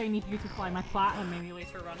found a shiny Beautifly, my Platinum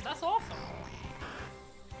emulator run. That's awesome!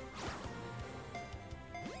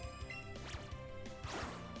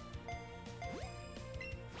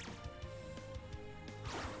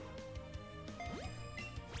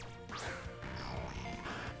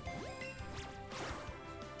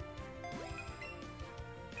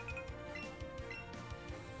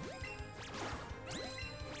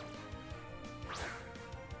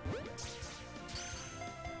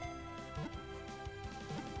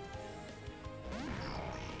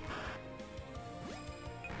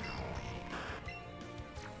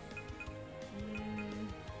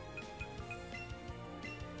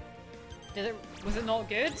 Was it not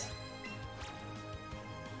good?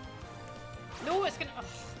 No, it's gonna. Ugh.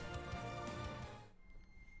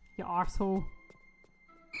 You arsehole.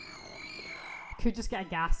 Could just get a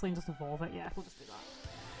Ghastly and just evolve it. Yeah, we'll just do that.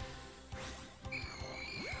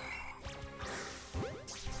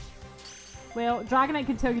 Well, Dragonite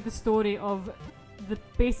can tell you the story of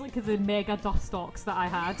basically the mega Dustox that I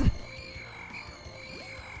had.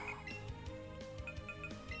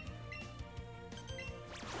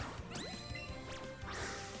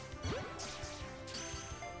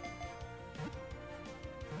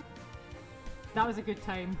 That was a good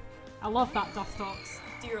time. I love that Dustox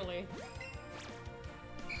dearly.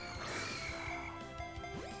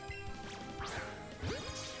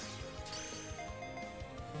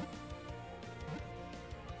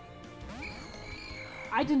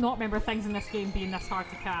 I do not remember things in this game being this hard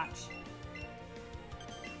to catch.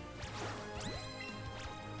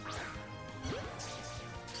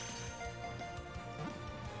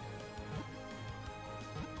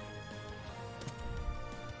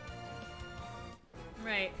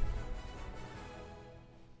 Right.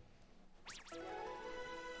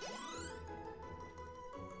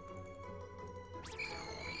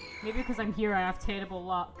 Maybe because I'm here I have terrible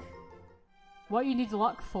luck. What you need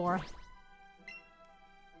luck for?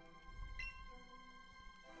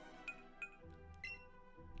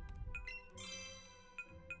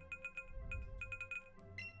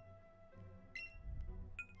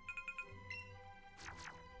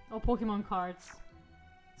 Oh, Pokemon cards.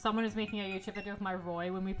 Someone is making a YouTube video of my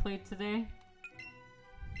Roy when we played today.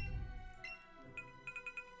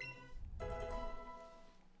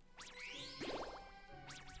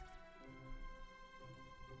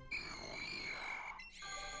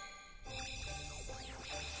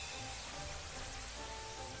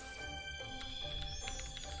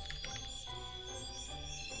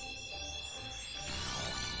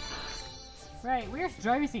 Right, where's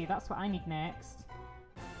Drowsy? That's what I need next.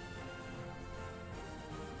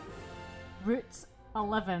 Route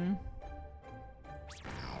 11.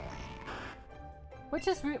 Which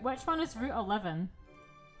one is Route 11?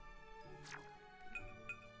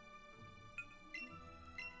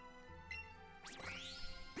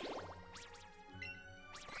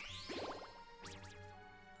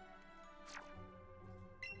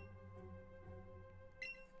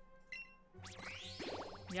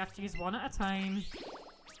 You have to use one at a time.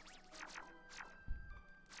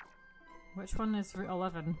 Which one is Route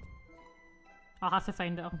 11? I'll have to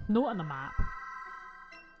find it. Note on the map.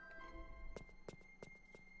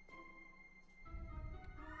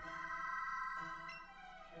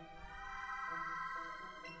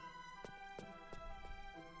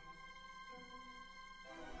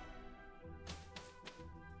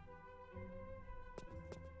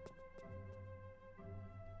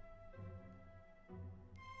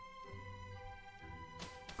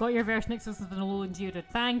 Got your Versnix as an Alolan Geodude.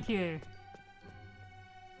 Thank you.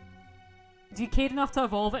 Do you care enough to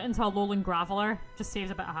evolve it into a Alolan Graveler? Just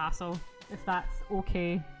saves a bit of hassle, if that's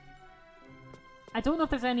okay. I don't know if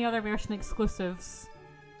there's any other version exclusives.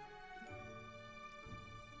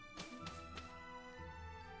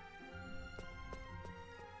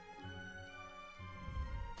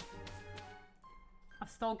 I've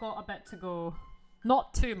still got a bit to go.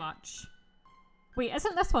 Not too much. Wait,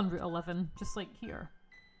 isn't this one Route 11? Just like here.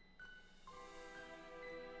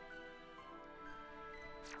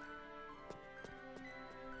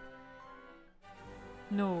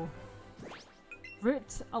 No.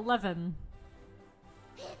 Route 11.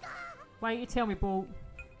 Why don't you tell me, Bolt?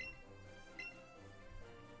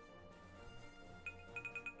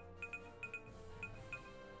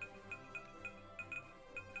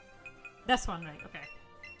 This one, right, okay.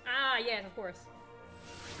 Ah, yes, of course.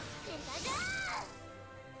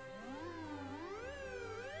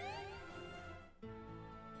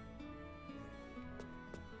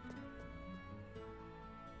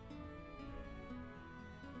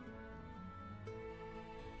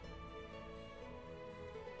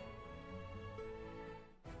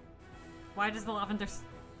 Why does the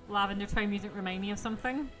lavender twine music remind me of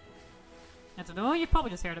something? I don't know, you've probably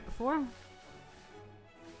just heard it before.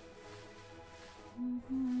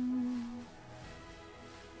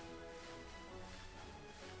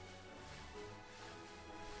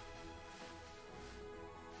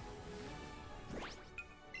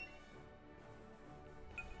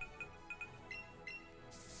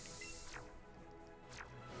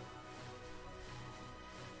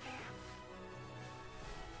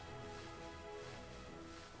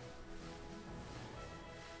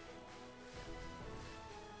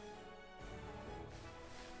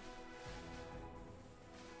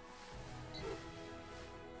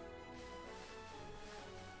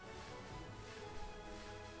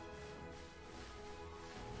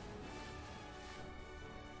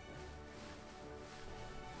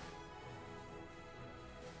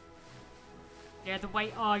 Yeah, the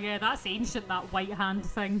white. Oh, yeah, that's ancient, that white hand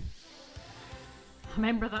thing. I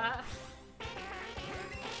remember that.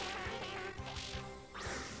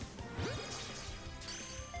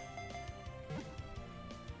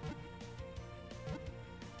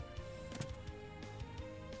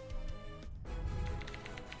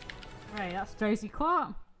 Right, that's Drowsy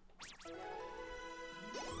caught.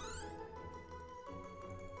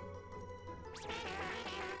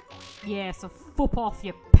 Yeah, so foop off,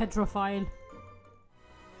 you pedrophile.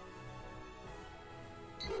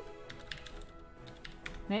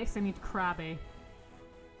 Next, I need Krabby.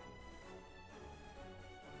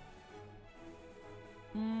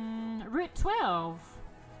 Route 12.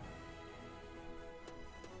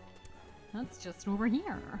 That's just over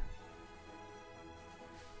here.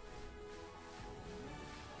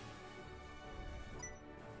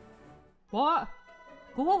 What?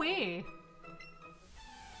 Go away.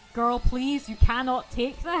 Girl, please, you cannot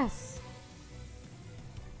take this.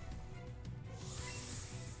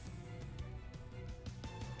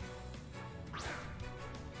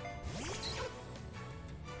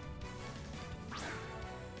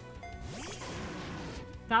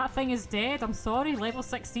 That thing is dead. I'm sorry, level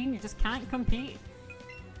 16, you just can't compete.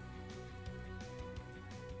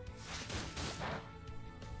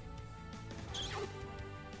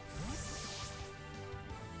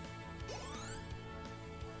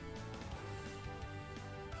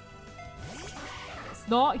 It's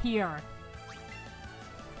not here.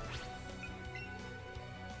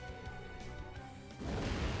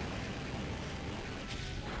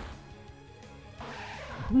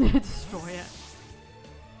 Destroy it.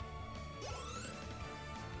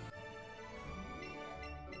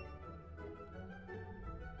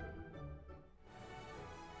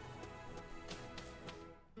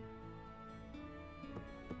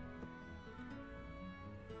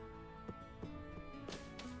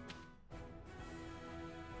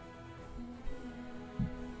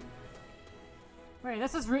 Right,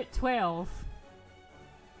 this is Route 12.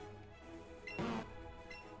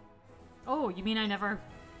 Oh, you mean I never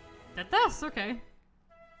did this? Okay.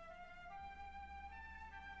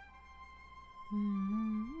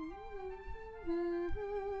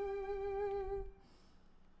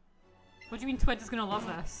 What do you mean Twid is gonna love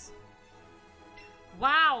this?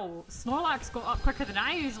 Wow! Snorlax got up quicker than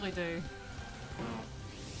I usually do.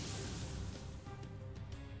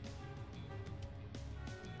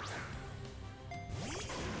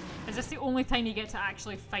 Is this the only time you get to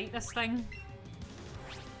actually fight this thing?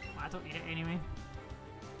 Well, I don't need it anyway.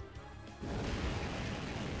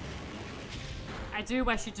 I do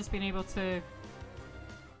wish you'd just been able to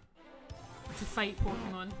fight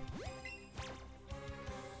Pokemon.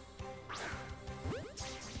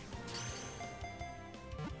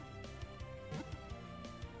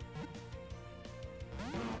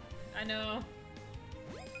 I know.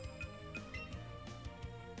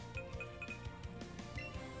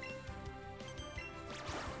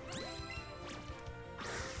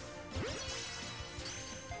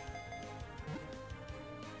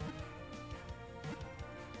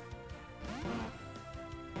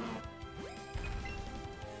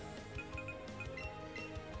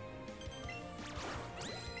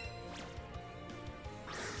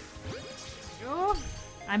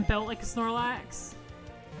 I'm built like a Snorlax.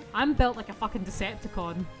 I'm built like a fucking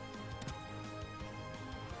Decepticon.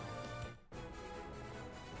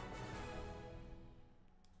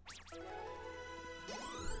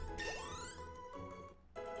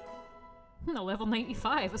 A level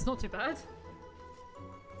 95, that's not too bad.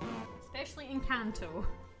 Especially in Kanto.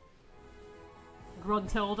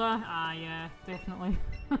 Gruntilda? Ah, yeah, definitely.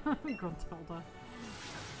 Gruntilda.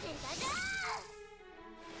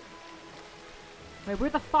 Wait,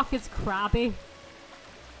 where the fuck is Krabby?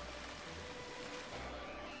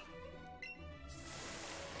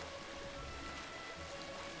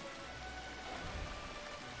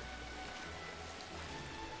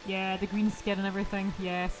 Yeah, the green skin and everything.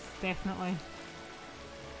 Yes, definitely.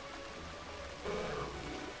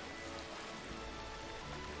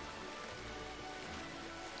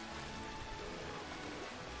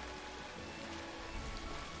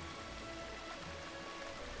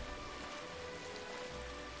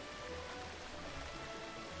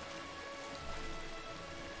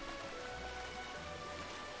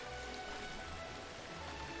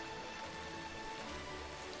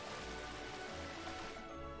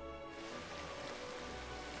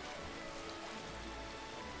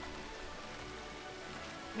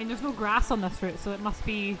 I mean, there's no grass on this route, so it must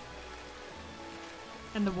be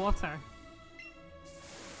in the water.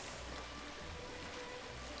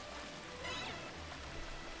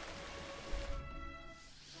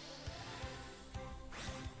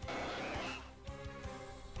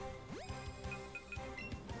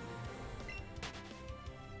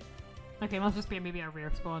 Okay, must just be maybe a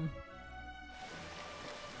rare spawn.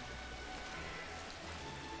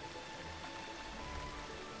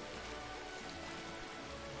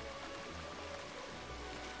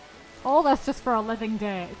 All this just for a living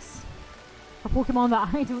dex. A Pokemon that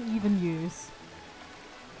I don't even use.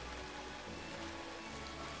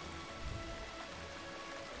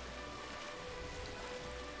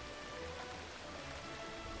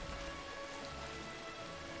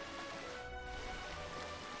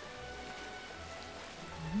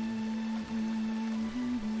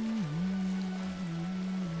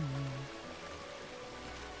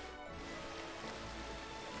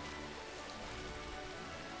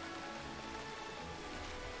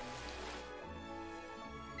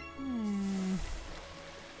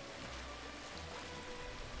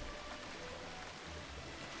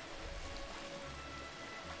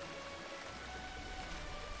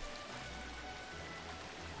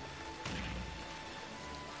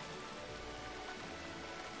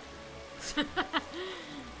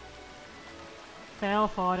 Fell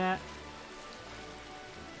for it.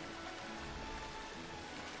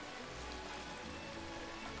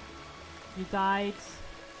 You died.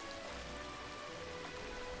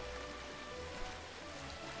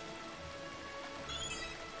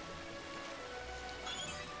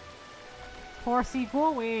 Horsey, go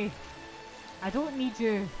away. I don't need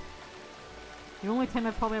you. The only time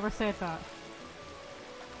I've probably ever said that.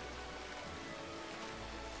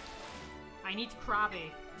 I need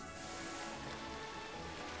Krabby.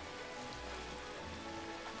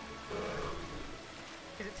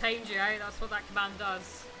 Because it timed you out, that's what that command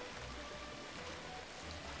does.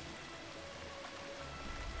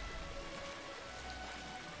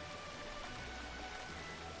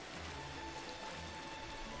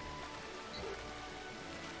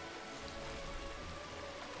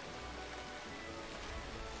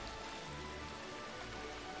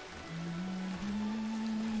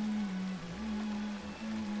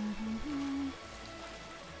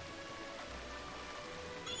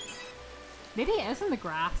 Maybe it is in the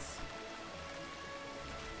grass.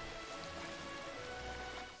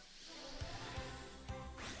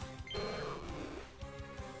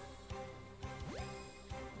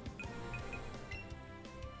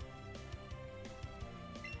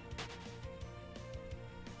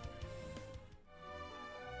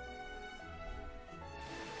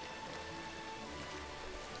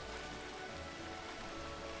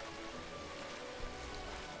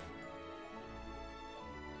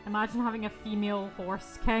 Imagine having a female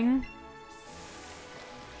horse king.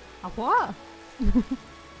 A what?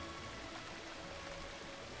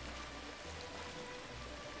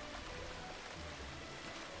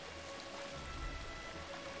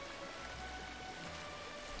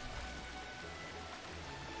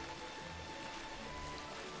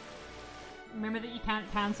 Remember that you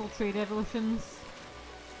can't cancel trade evolutions.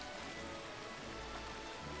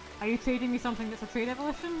 Are you trading me something that's a trade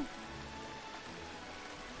evolution?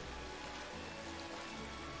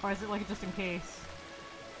 Or is it like just in case?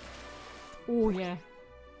 Oh yeah.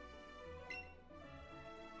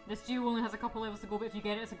 This duo only has a couple levels to go, but if you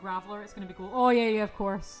get it as a Graveler, it's gonna be cool. Oh yeah, yeah, of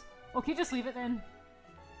course. Okay, just leave it then.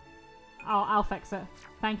 I'll fix it.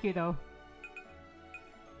 Thank you though.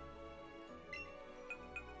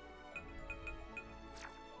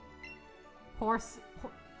 Oh,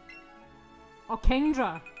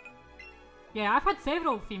 Kingdra. Yeah, I've had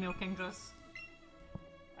several female Kingdras.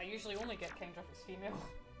 I usually only get Kingdra if it's female.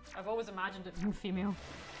 I've always imagined it being female.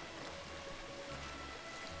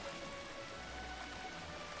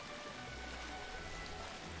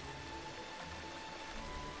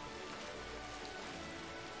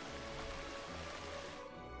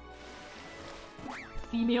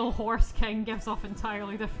 Female horse king gives off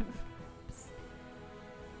entirely different vibes.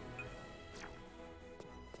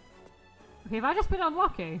 Okay, have I just been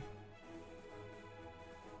unlucky?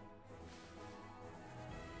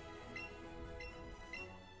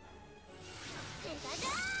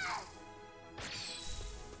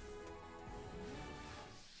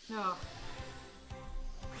 No.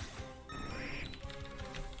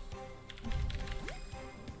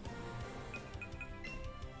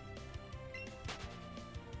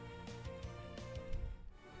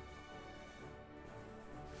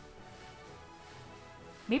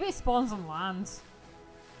 Maybe it spawns on land.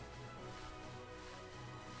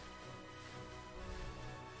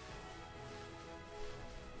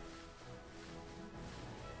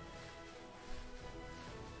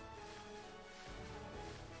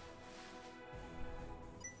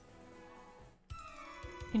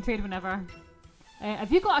 Can trade whenever.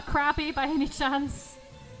 Have you got a Krabby by any chance?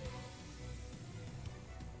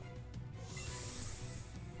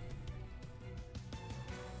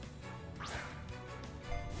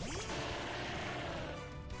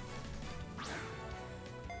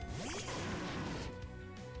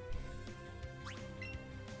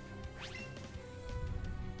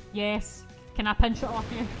 Yes. Can I pinch it off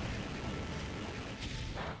you?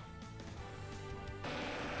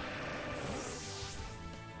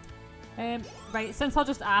 Right, since I'll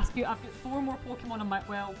just ask you, I've got 4 more Pokemon on my,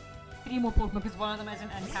 well, 3 more Pokemon because one of them isn't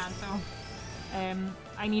in Kanto.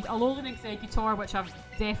 I need Alolan Exeggutor, which I've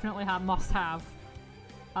definitely must have.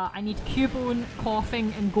 I need Cubone,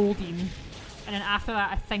 Coughing, and Goldeen. And then after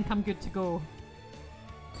that, I think I'm good to go.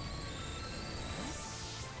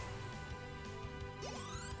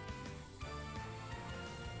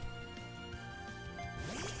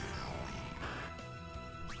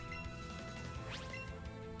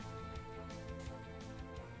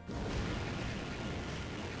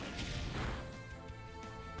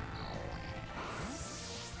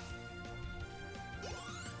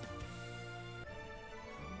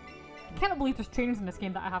 I can't believe there's trainers in this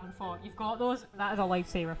game that I haven't fought. You've got those? That is a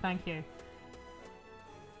lifesaver, thank you.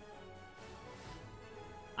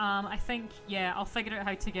 I think, yeah, I'll figure out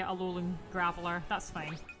how to get a Alolan Graveler. That's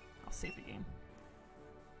fine. I'll save the game.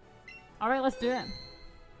 Alright, let's do it.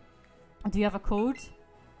 Do you have a code?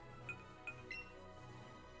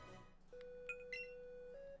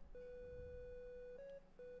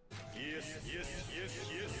 Yes, yes, yes,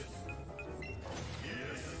 yes.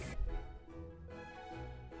 Yes.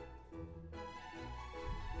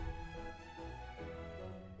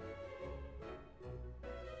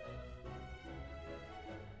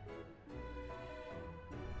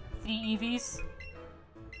 Three EVs.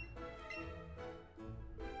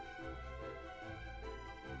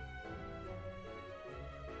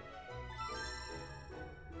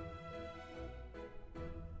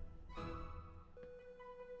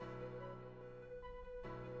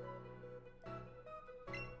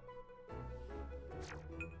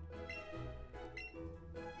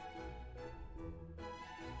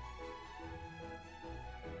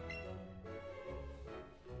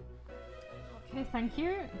 Okay, thank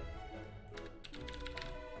you.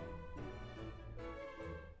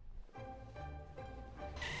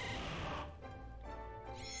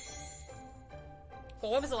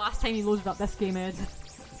 Well, when was the last time you loaded up this game, Ed?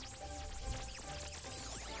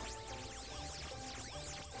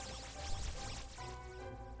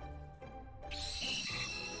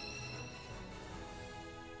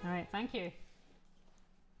 Alright, thank you.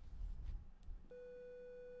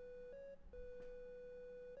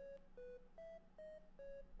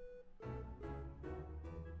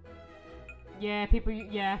 Yeah,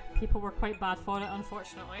 people were quite bad for it,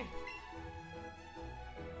 unfortunately.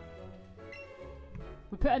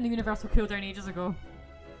 We put in the universal cooldown ages ago.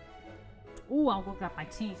 Ooh, I'll go grab my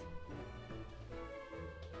tea.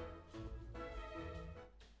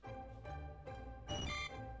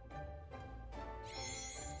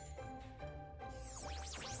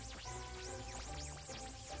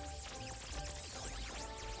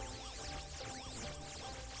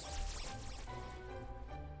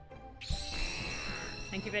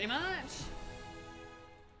 Thank you very much.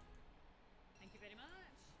 Thank you very much.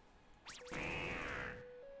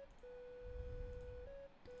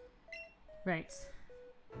 Right.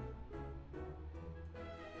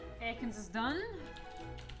 Ekans is done.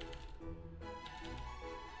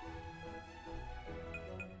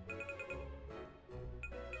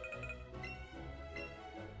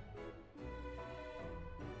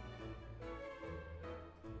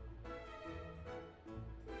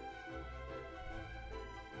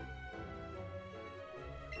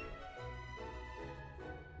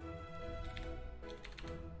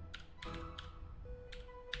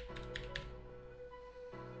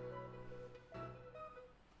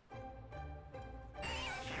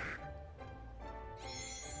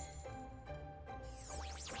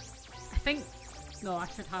 think... No, I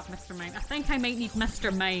should have Mr. Mime. I think I might need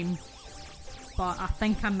Mr. Mime. But I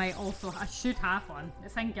think I might also... I should have one.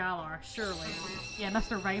 It's in Galar, surely. Yeah,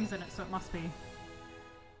 Mr. Rhyme's in it, so it must be.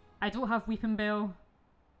 I don't have Weeping Bell.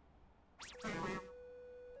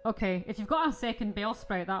 Okay, if you've got a second Bell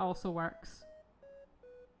Sprout, that also works.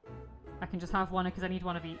 I can just have one because I need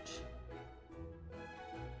one of each.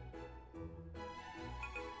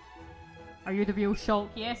 Are you the real Shulk?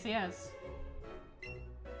 Yes, he is.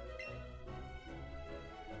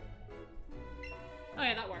 Oh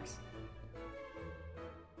yeah, that works.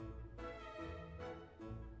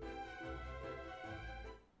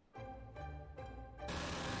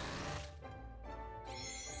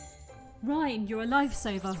 Ryan, you're a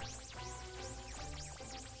lifesaver.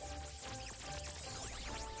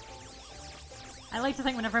 I like to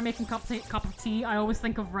think whenever I'm making cup of tea, I always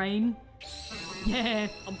think of Ryan. Yeah,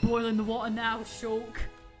 I'm boiling the water now, Shulk.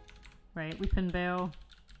 Right, Weeping Bell.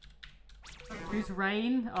 Who's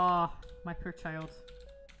Ryan? Oh, my poor child.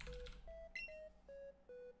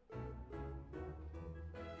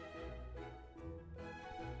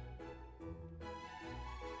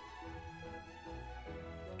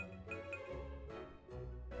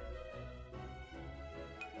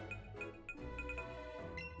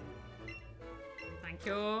 Thank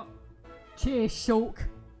you. Cheers, Shulk.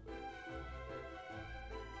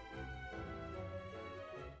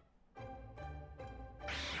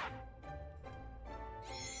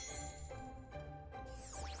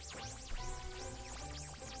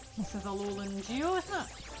 This is a Alolan Geo, isn't it?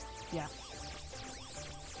 Yeah.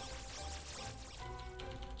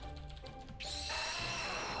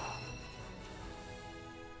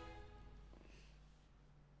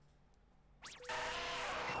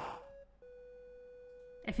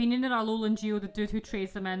 If you need an Alolan Geo, the dude who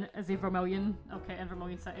trades them in is a Vermilion. Okay, in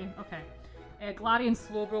Vermilion City. Okay. Galarian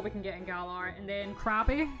Slowbro we can get in Galar. And then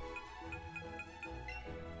Krabby.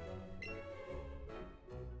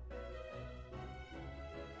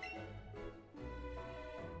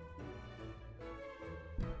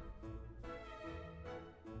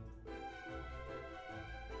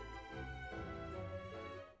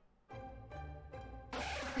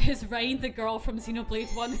 Is Ryan the girl from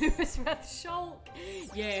Xenoblade 1 who was with Shulk?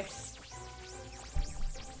 Yes.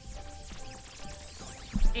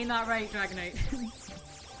 Ain't that right, Dragonite?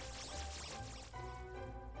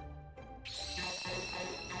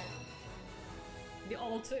 The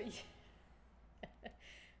alter...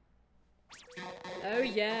 Oh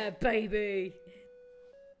yeah, baby!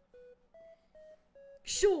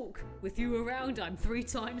 Shulk! With you around, I'm 3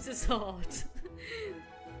 times as hard.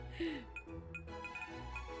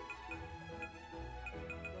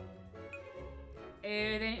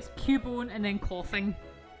 Then it's Cubone and then Coughing.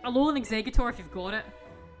 Alolan Exeggutor if you've got it.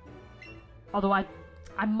 Although I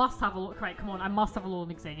must have a look. Right, come on, I must have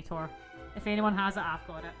Alolan Exeggutor. If anyone has it, I've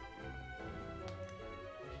got it.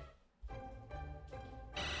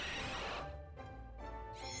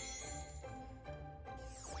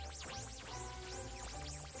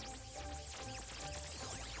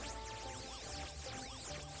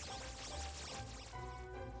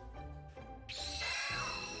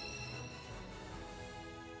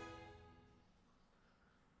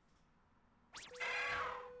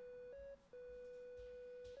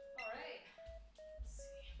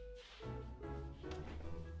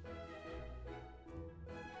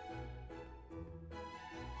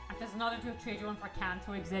 There's another dual trade one for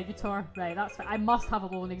Kanto Exeggutor. Right, that's fine. I must have a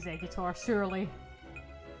Alolan Exeggutor, surely.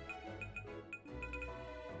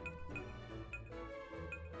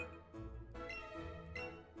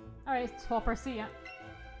 Alright, Topper, see ya.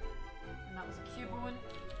 And that was a Cubone.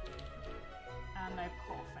 And now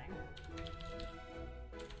Coughing.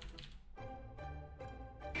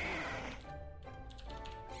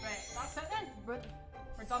 Right, that's it then.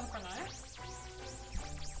 We're done for now.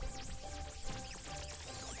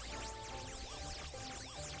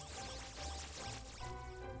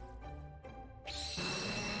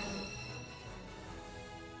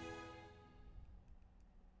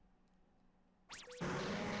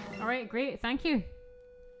 Alright, great, thank you.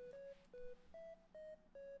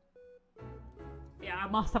 Yeah, I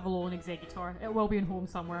must have a Alolan Exeggutor. It will be in home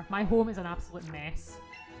somewhere. My home is an absolute mess.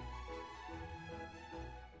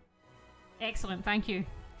 Excellent, thank you.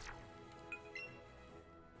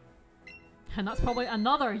 And that's probably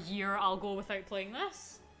another year I'll go without playing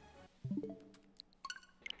this.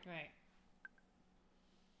 Right.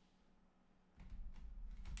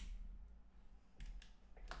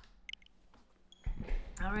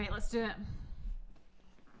 Alright, let's do it.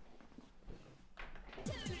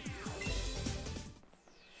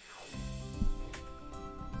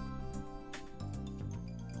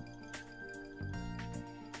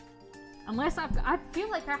 Unless I feel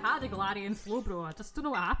like I had a Galarian Slowbro, I just don't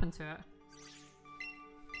know what happened to it.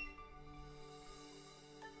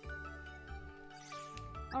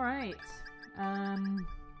 Alright.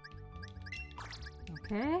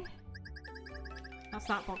 Okay. That's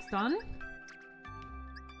that box done.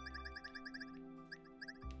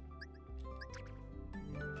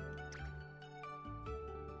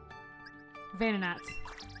 Venonat.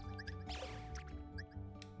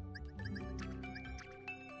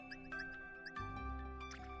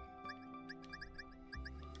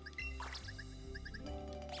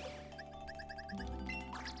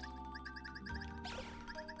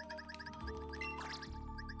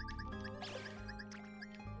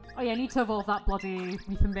 Oh yeah, I need to evolve that bloody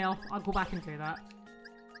Weeping Bell. I'll go back and do that.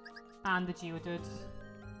 And the Geodude.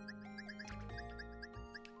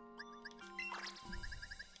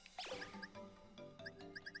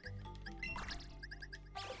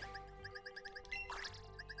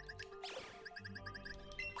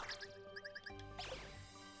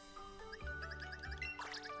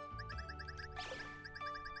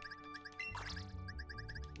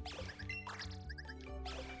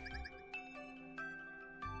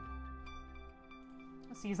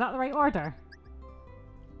 Let's see, is that the right order?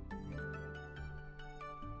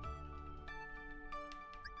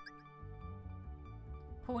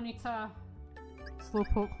 Ponyta,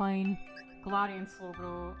 Slowpoke Line, Galarian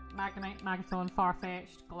Slowbro, Magnemite, Magneton,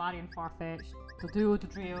 Farfetch'd, Galarian Farfetch'd, Doduo,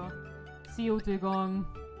 Dodrio, Seo, Dugong,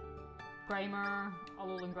 Grimer,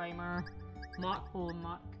 Alolan Grimer, Muck, Alolan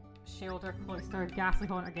Muck, Shelder, Cloyster, Ghastly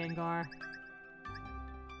Haunter, Gengar,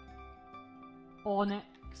 Onix,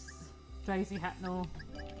 Drowsy, Hypno,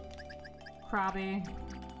 Krabby,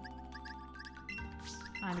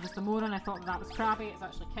 and just a Moron. I thought that was Krabby, it's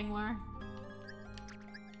actually Kingler.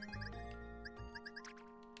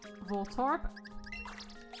 Voltorb.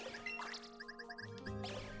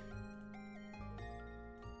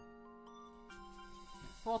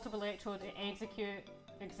 Voltorb, Electrode, Execute,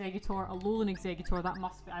 Exeggutor, Alolan Exeggutor, that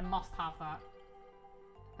must be, I must have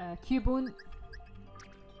that. Cubone.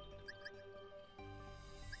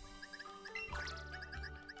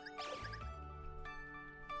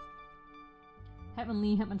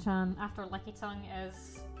 Hitmonlee, Hitmonchan, after Lickitung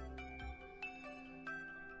is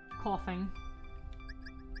Coughing.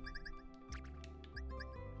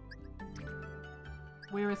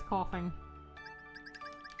 Where is Coughing?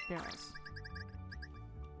 There it is.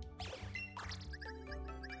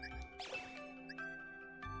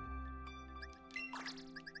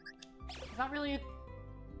 Is that really...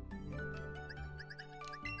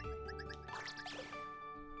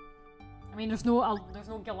 I mean, there's no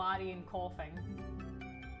Galarian Coughing.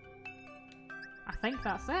 I think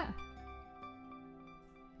that's it.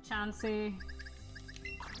 Chansey,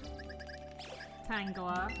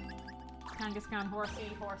 Tangela, Kangaskhan,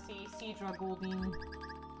 Horsey, Seadra, Goldeen.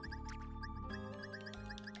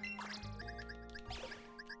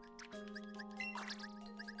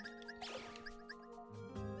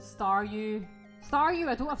 Staryu. Staryu!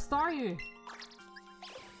 I don't have Staryu!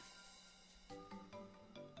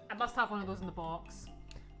 I must have one of those in the box.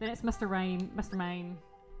 Then it's Mr. Mime.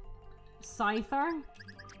 Scyther.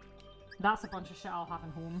 That's a bunch of shit I'll have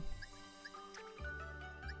in home.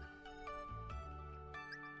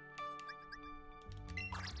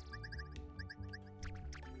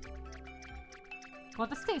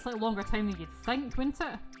 God, this takes like longer time than you'd think, wouldn't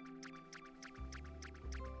it?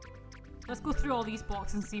 Let's go through all these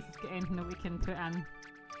boxes and see if we've got anything that we can put in.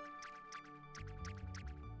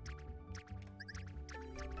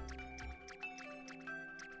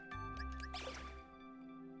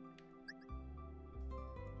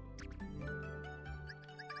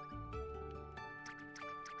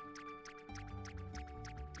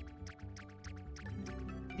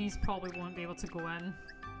 These probably won't be able to go in.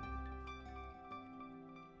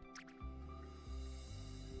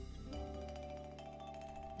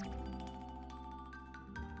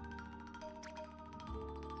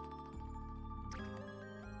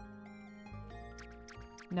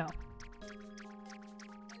 No.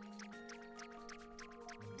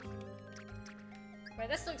 Right,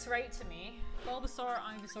 this looks right to me. Bulbasaur,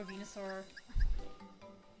 Ivysaur, Venusaur.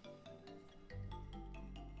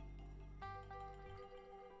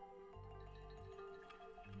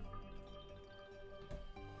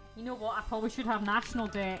 You know what? I probably should have National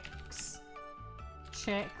Dex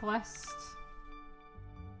checklist.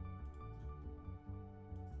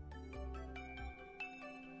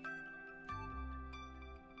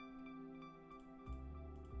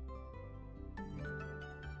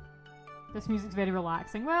 This music's very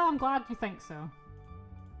relaxing. Well, I'm glad you think so.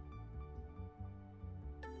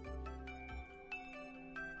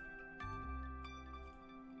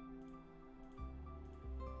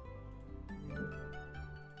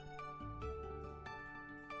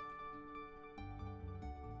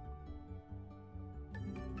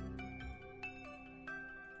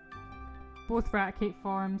 both Raticate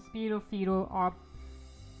forms, Spearow, Fearow,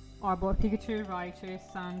 Arbok, Pikachu, Raichu,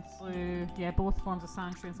 Sandslash. Yeah, both forms of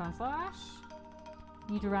Sandshrew and Sandslash.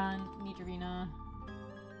 Nidoran, Nidorina,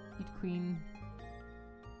 Nidoqueen,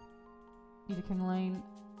 Nidoking,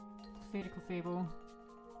 Fairy Clefable.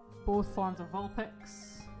 Both forms of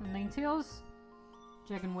Vulpix and Ninetales.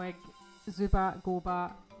 Jiggenwig, Zubat,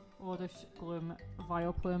 Golbat, Oddish, Gloom,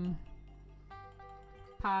 Vileplume,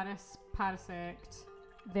 Paris, Parasect,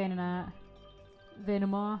 Venonat,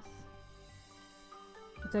 Venomoth,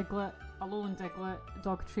 Diglett, Alolan Diglett,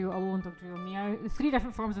 Dugtrio, Alolan Dugtrio, Meowth. The 3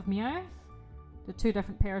 different forms of Meowth. The 2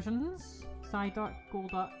 different Persians. Psyduck,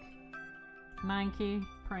 Golduck, Mankey,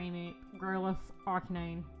 Primeape, Growlithe,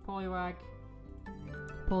 Arcanine, Poliwag,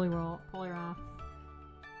 Poliwrath, Poliwrath,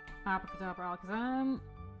 Abracadabra, Alakazam,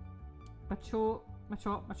 Machop,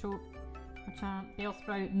 Machamp,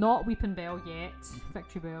 Bellsprout, not Weeping Bell yet,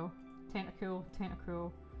 Victory Bell,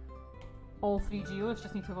 Tentacool, all 3 Geos,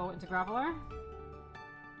 just need to evolve it into Graveler.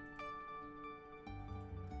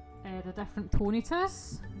 The different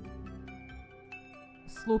Ponytas,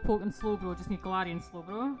 Slowpoke and Slowbro, just need Galarian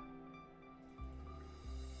Slowbro.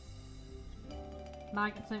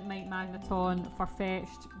 Magneton, Mike, Magneton,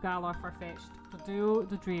 Farfetch'd, Galar, Farfetch'd, Doduo,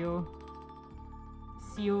 Dodrio,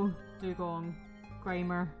 Seal, Dugong,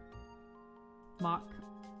 Grimer, Muck,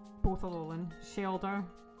 both Alolan, Shelder.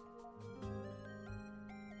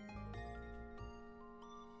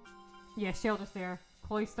 Yeah, Shelder's there.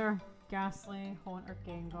 Cloyster, Ghastly, Haunter,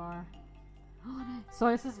 Gengar. So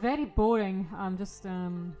this is very boring. I'm just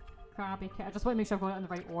Krabby Kit. I just want to make sure I've got it in the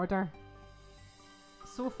right order.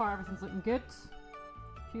 So far everything's looking good.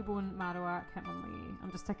 Cubone, Marowak, Hitmonlee.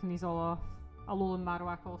 I'm just ticking these all off. Alolan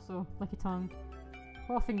Marowak also. Lickitung.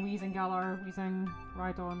 Coughing, Wheezing, Galar, Weezing,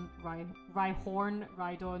 Rhydon, Rhyhorn,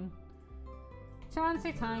 Rhydon.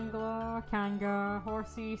 Chansey, Tangela, Kanga,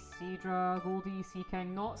 Horsey, Seadra, Goldie,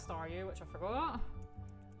 Seaking, not Staryu, which I forgot.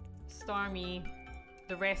 Starmie.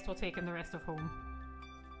 The rest will take in the rest of home.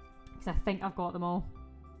 Because I think I've got them all.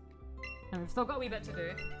 And we've still got a wee bit to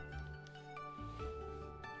do.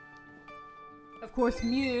 Of course,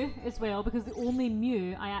 Mew as well, because the only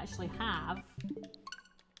Mew I actually have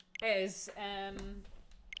is a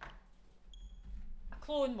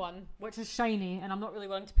clone one, which is shiny, and I'm not really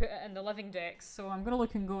willing to put it in the living dex, so I'm going to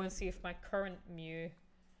look and go and see if my current Mew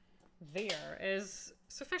there is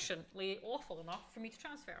sufficiently awful enough for me to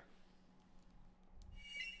transfer.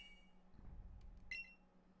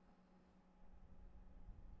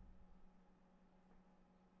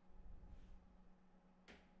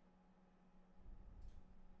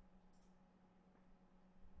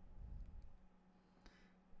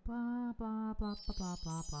 Blah blah blah blah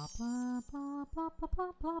blah blah blah blah blah blah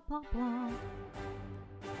blah blah blah blah.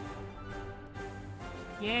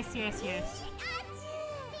 Yes, yes, yes.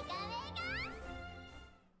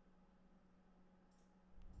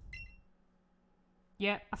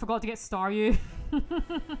 Yeah, I forgot to get Staryu.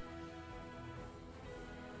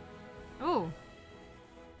 Oh,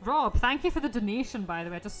 Rob, thank you for the donation. By the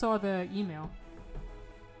way, I just saw the email.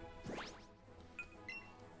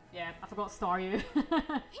 Yeah, I forgot Staryu.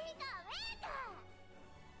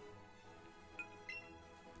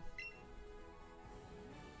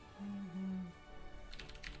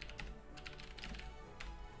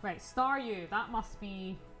 Right, Staryu, that must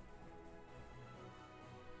be...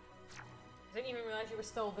 I didn't even realise you were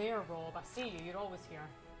still there, Rob. I see you, you're always here.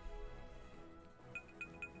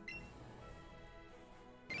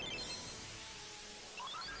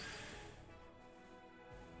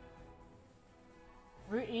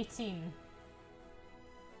 Route 18.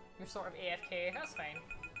 You're sort of AFK, that's fine.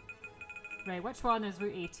 Right, which one is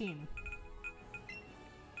Route 18?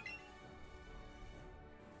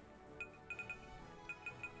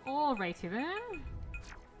 Alrighty then.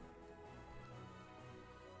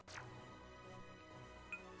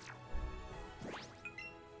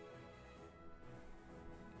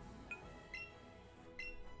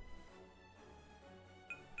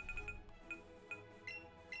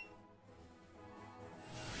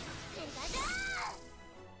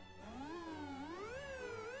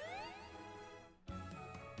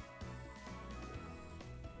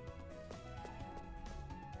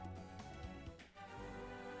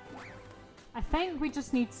 I think we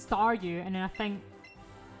just need Staryu, and then I think...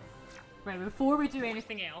 Right, before we do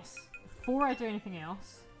anything else,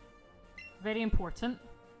 very important.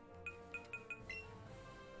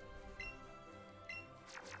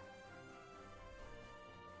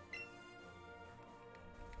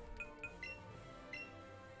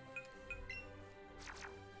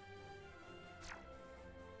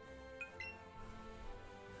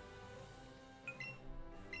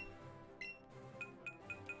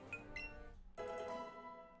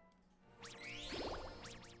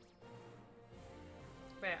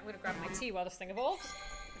 gonna grab my tea while this thing evolves.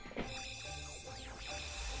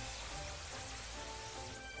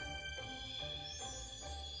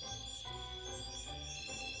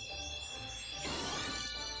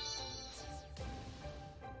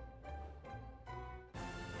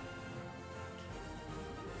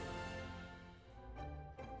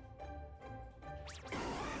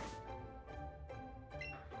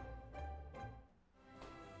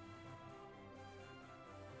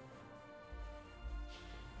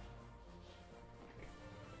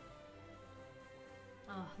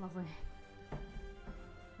 Oh, lovely.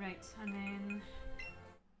 Right, and then...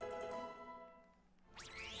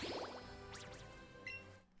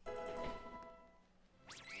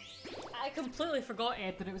 I completely forgot,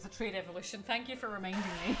 Ed, that it was a trade evolution. Thank you for reminding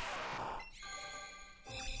me.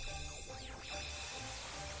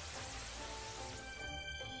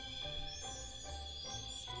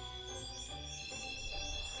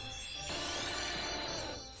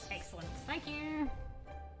 Excellent. Thank you.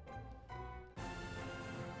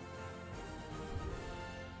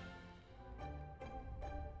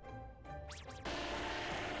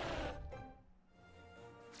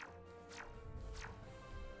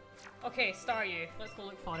 Okay, Staryu. Let's go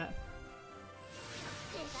look for it.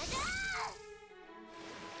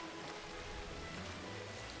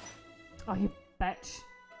 Oh, you bitch.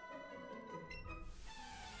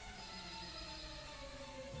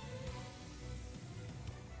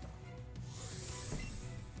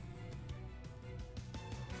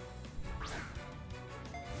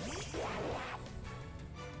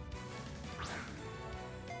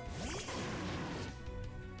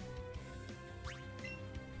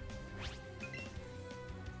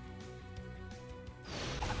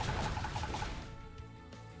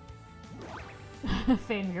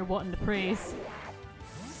 Fame, you're wanting to praise.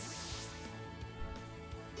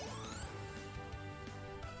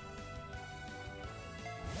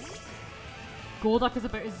 Golduck is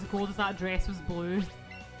about as gold as that dress was blue.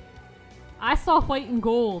 I saw white and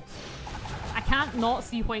gold. I can't not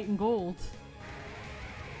see white and gold.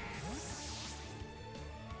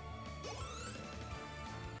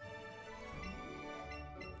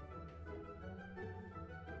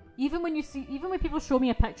 Even when people show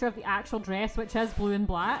me a picture of the actual dress, which is blue and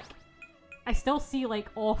black, I still see like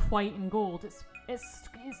off-white and gold. It's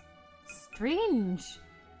strange.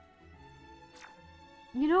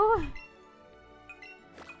 You know?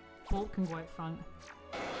 Bolt can go out front.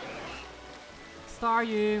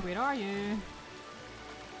 Staryu, where are you?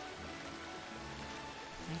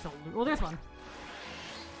 Oh, there's one.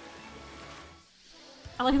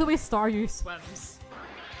 I like the way Staryu swims.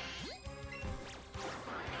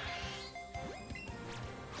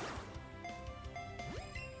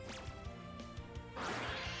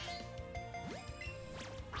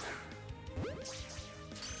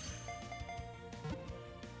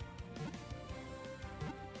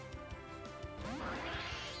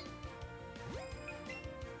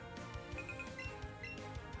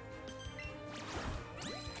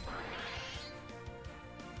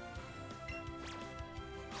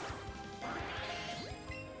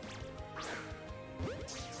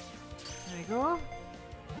 Go.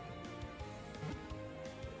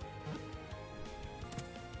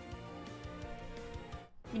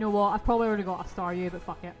 You know what? I've probably already got a Staryu, but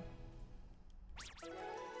fuck it.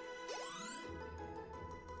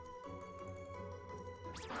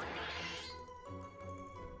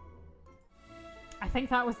 I think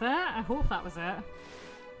that was it. I hope that was it.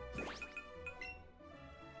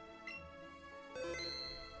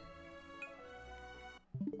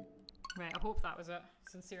 Right, I hope that was it.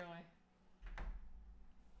 Sincerely.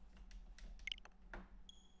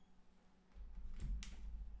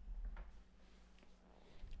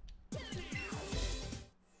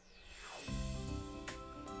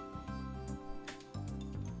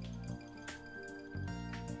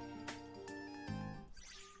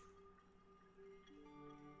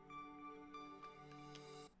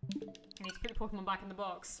 I need to put the Pokemon back in the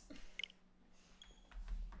box.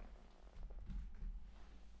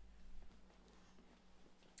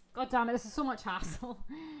 God damn it, this is so much hassle.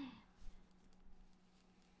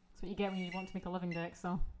 That's what you get when you want to make a living deck,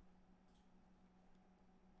 so.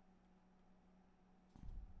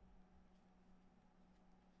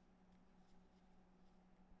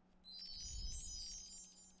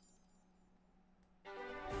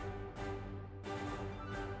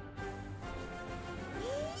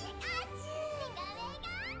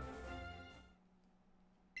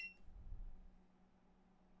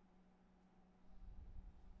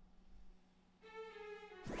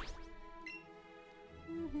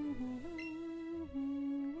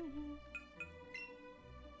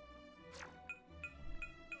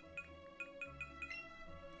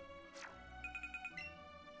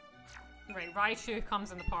 Right, Raichu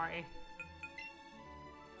comes in the party.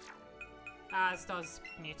 As does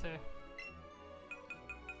Mewtwo.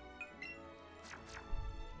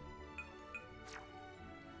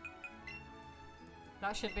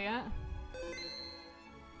 That should be it.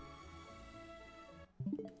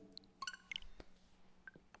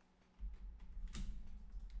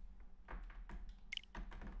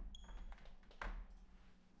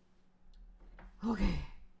 Okay.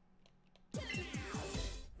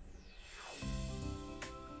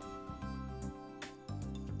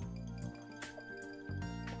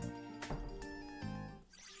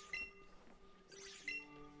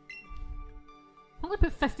 Only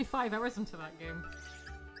put 55 hours into that game.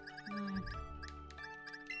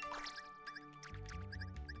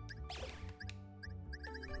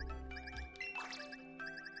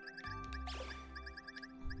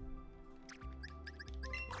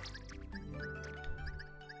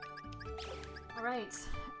 Alright.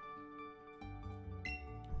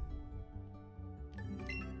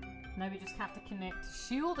 Now we just have to connect to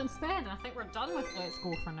Shield instead, and I think we're done with Let's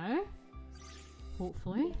Go for now.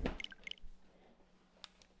 Hopefully.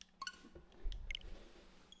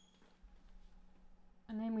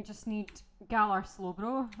 And then we just need Galar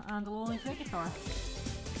Slowbro and Alolan Exeggutor.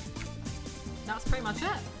 That's pretty much it.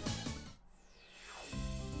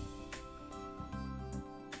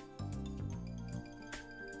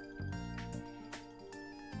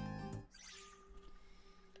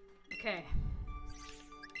 Okay.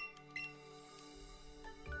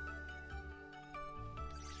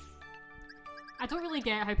 I don't really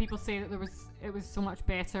get how people say that it was so much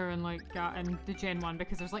better in like in the Gen 1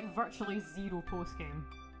 because there's like virtually zero post game.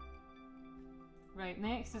 Right,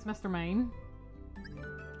 next is Mr. Mime.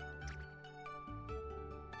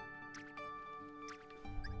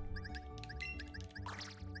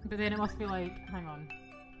 But then it must be like, hang on.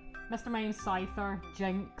 Mr. Mime, Scyther,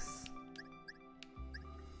 Jinx,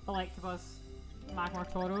 Electabuzz,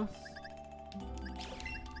 Magmar, Tauros.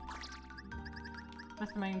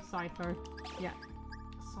 Mr. Mime, Scyther, yeah.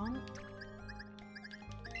 Son.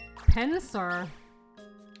 Pinsir.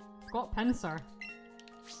 Got Pinsir.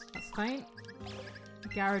 That's fine.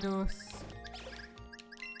 Gyarados.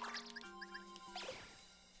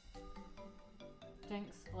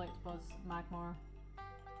 Jinx, Electabuzz, Magmar,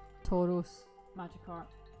 Tauros, Magikarp.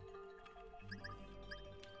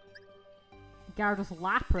 Gyarados,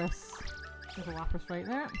 Lapras. There's a Lapras right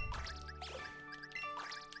there.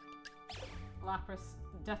 Lapras,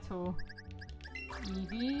 Ditto,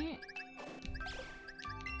 Eevee.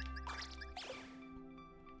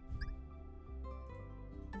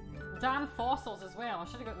 Damn fossils as well. I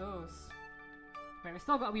should have got those. Right, we've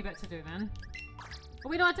still got a wee bit to do then. Oh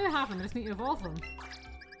wait, no, I do have them. I just need to evolve them. Let's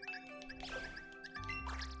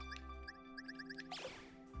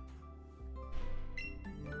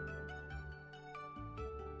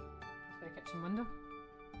go to the kitchen window.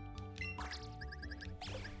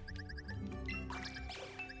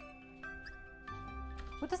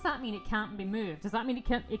 What does that mean? It can't be moved. Does that mean it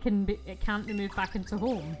can't be moved back into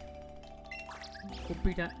home? We'll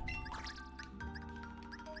breed it.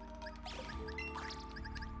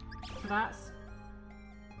 So that's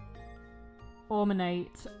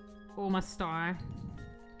Omanite, Omastar,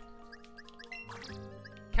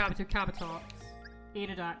 Kabuto, Kabutops,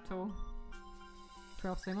 Aerodactyl,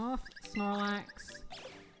 12 same off, Snorlax,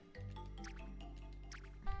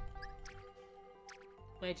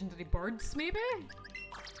 Legendary Birds maybe?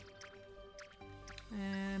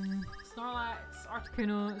 Snorlax,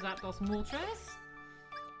 Articuno, Zapdos, Moltres.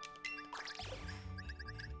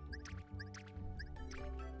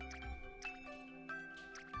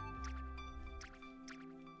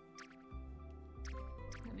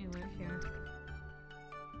 Let me look here.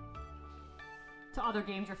 To other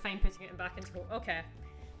games, you're fine putting it back into. Okay,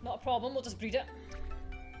 not a problem. We'll just breed it.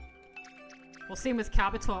 Well, same with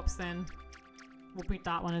Kabutops then. We'll breed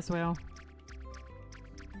that one as well.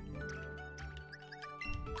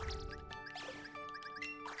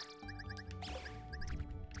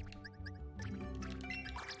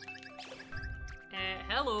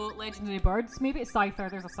 Hello, Legendary Birds. Maybe it's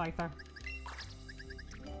Scyther. There's a Scyther.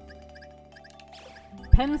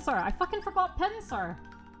 Pinsir. I fucking forgot Pinsir.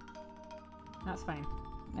 That's fine.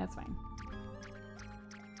 That's fine.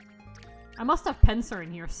 I must have Pinsir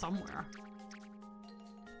in here somewhere.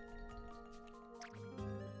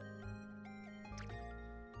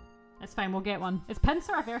 It's fine, we'll get one. Is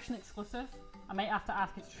Pinsir a version exclusive? I might have to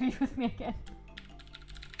ask it to trade with me again.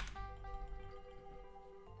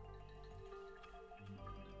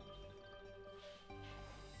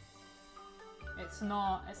 It's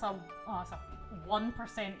not. It's a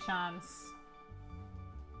 1% chance.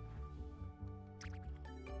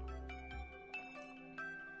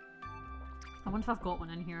 wonder if I've got one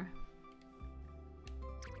in here.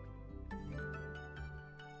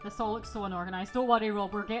 This all looks so unorganised. Don't worry,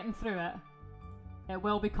 Rob, we're getting through it. It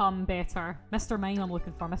will become better. Mr. Mime I'm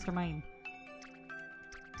looking for, Mr. Mime.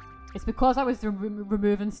 It's because I was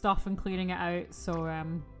removing stuff and clearing it out, so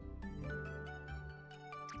Mr.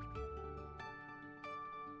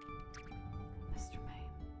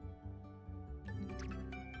 Mime.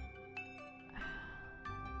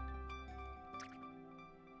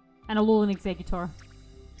 And a Alolan Exeggutor.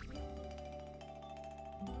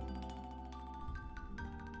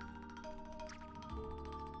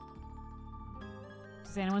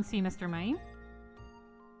 Does anyone see Mr. Mime?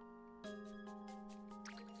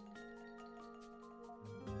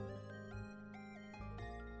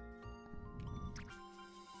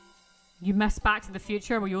 You missed Back to the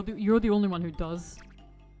Future? Well, you're the only one who does.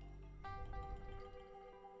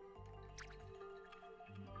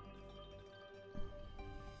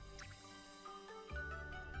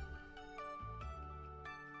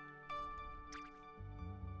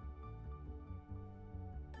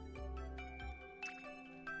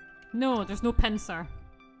 No, there's no pincer.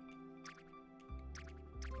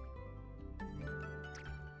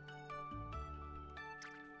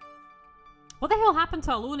 What the hell happened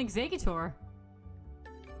to Alolan Exeggutor?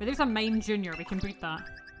 Wait, there's a Mime Junior. We can breed that.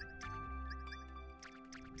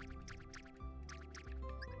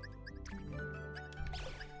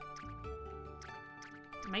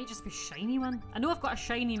 It might just be shiny one. I know I've got a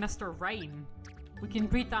shiny Mr. Rhyme. We can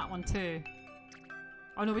breed that one too.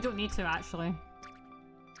 Oh no, we don't need to actually.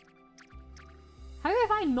 How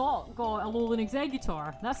have I not got Alolan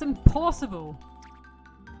Exeggutor? That's impossible.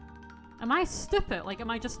 Am I stupid? Like,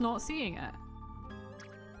 am I just not seeing it?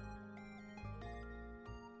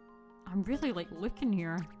 I'm really, like, looking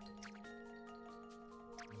here.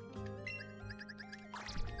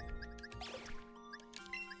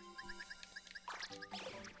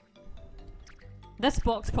 This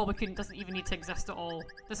box probably doesn't even need to exist at all.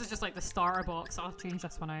 This is just like the starter box. I'll change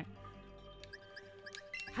this one out.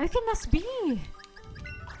 How can this be?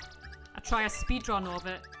 I try a speedrun of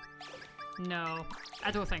it. No,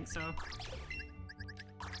 I don't think so.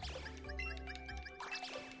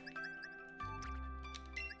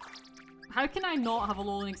 How can I not have a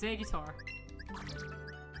Alolan Exeggutor?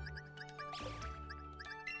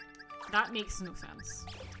 That makes no sense.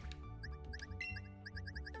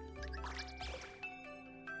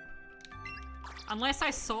 Unless I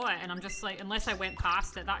saw it and I'm just like, unless I went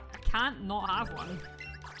past it, that I can't not have one.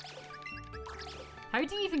 How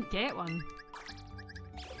do you even get one?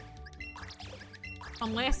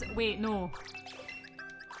 Unless, wait, no.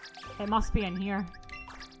 It must be in here.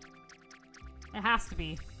 It has to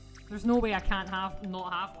be. There's no way I can't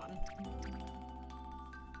not have one.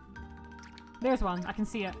 There's one, I can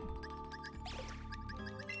see it.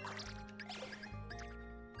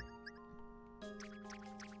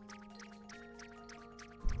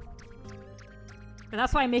 But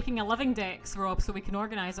that's why I'm making a living dex, Rob, so we can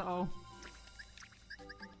organise it all.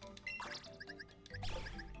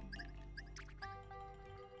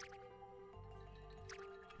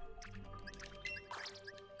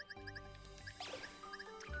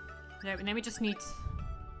 Yeah, and then we just need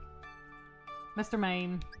Mr.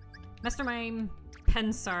 Mime,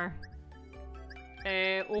 Pinsir,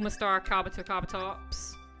 Omastar, Kabuto,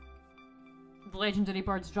 Kabutops, the legendary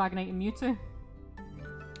birds Dragonite and Mewtwo.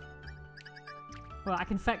 Well, I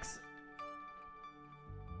can fix...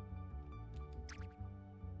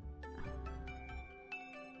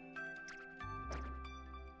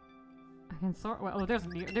 I can sort... Well, oh, there's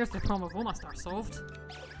the problem of Omastar solved.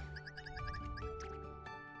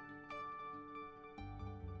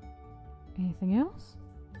 Anything else?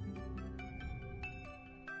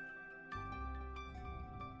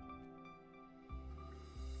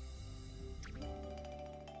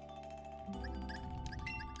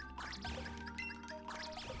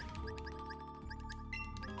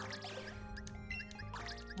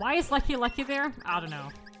 Why is Lucky Lucky there? I don't know.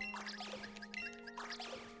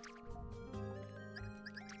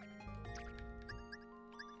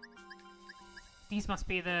 These must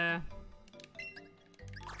be the...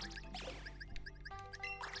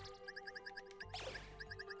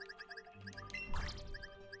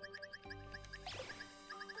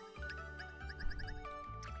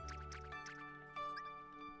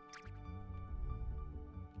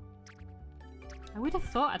 I would have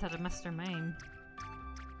thought I'd had a Mr. Mime.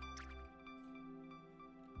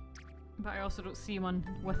 But I also don't see one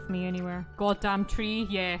with me anywhere. Goddamn tree,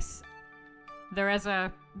 yes. There is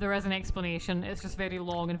an explanation. It's just very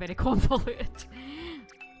long and very convoluted.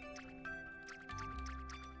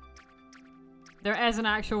 There is an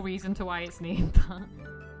actual reason to why it's named that.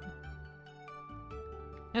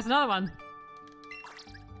 There's another one.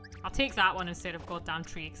 I'll take that one instead of Goddamn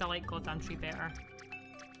Tree, because I like Goddamn Tree better.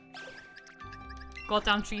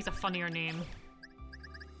 Goddamn Tree's a funnier name.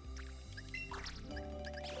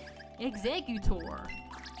 Executor.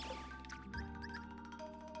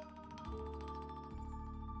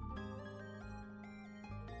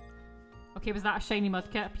 Okay, was that a shiny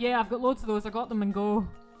Mudkip? Yeah, I've got loads of those. I got them and go.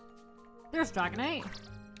 There's Dragonite.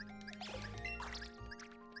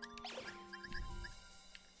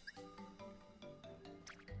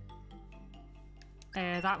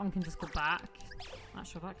 That one can just go back. Not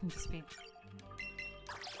sure, that can just be...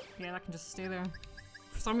 Yeah, that can just stay there.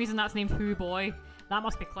 For some reason that's named Who Boy. That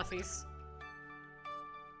must be Cliffy's.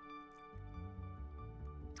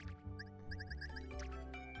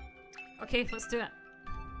 Okay, let's do it.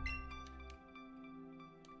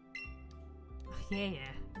 Yeah,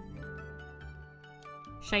 yeah.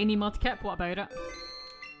 Shiny Mudkip, what about it?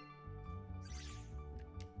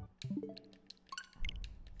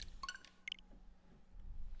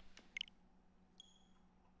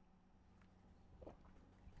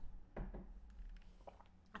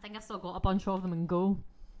 I think I've still got a bunch of them and go.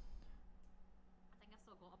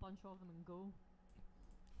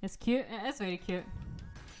 It's cute. It is very cute.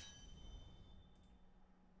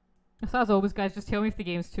 So as always, guys, just tell me if the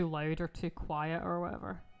game's too loud or too quiet or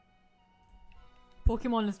whatever.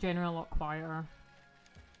 Pokemon is generally a lot quieter.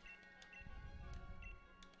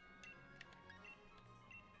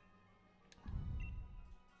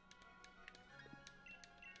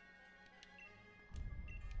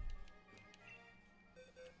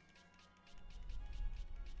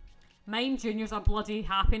 Mime Junior's a bloody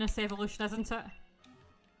happiness evolution, isn't it?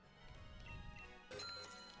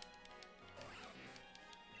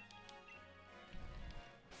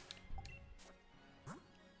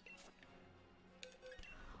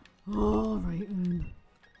 Oh, right then.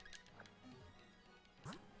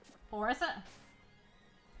 Or is it?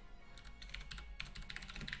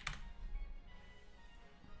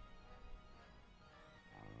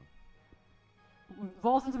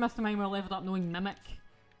 Evolves into Mr. Mime, we're leveled up knowing Mimic.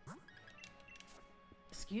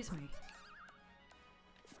 Excuse me.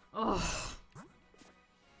 Ugh.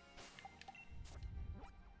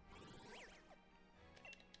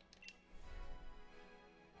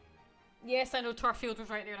 Yes, I know Turffield was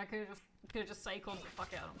right there and I could have just cycled, but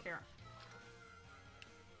fuck it, I don't care.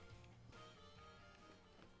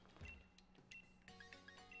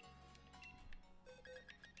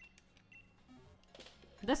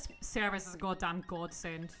 This service is a goddamn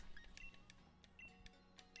godsend.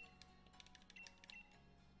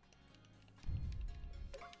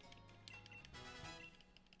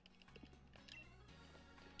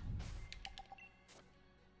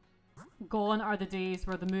 Gone are the days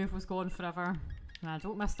where the move was gone forever. And I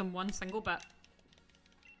don't miss them one single bit.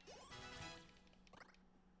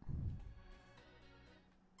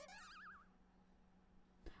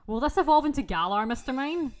 Will this evolve into Galar, Mr.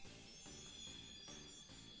 Mime?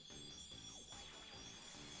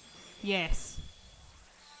 Yes.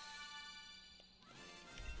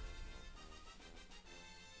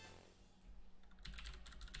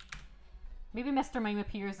 Maybe Mr. Mime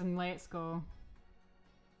appears in Let's Go.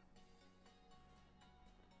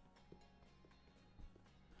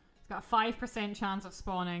 It's got a 5% chance of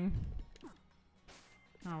spawning. Oh,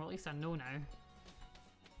 well, at least I know now.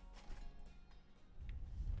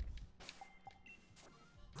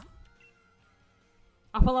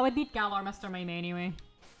 Oh, well, I would need Galar Mr. Mime anyway.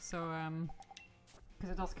 So,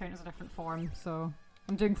 because it does count as a different form, so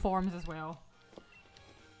I'm doing forms as well.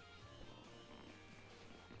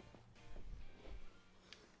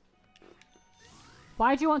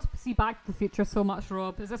 Why do you want to see Back to the Future so much,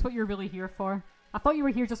 Rob? Is this what you're really here for? I thought you were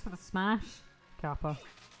here just for the Smash. Kappa.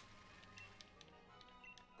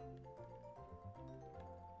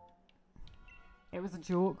 It was a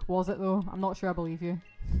joke, was it though? I'm not sure I believe you.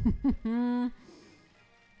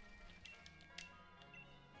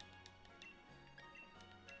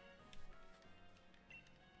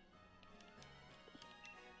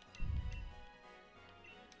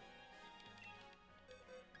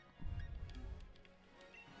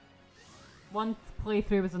 One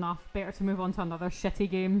playthrough was enough. Better to move on to another shitty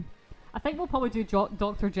game. I think we'll probably do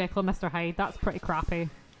Dr. Jekyll and Mr. Hyde. That's pretty crappy.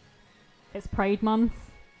 It's Pride Month.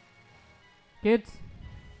 Good.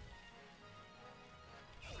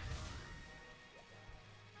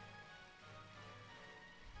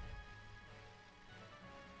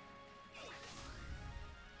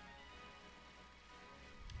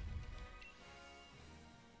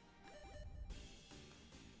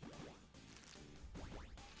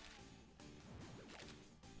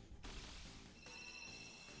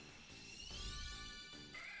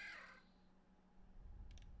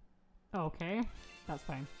 Okay, that's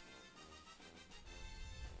fine.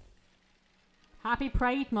 Happy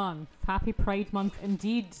Pride Month! Happy Pride Month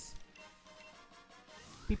indeed.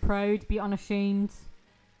 Be proud, be unashamed.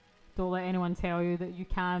 Don't let anyone tell you that you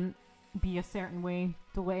can't be a certain way.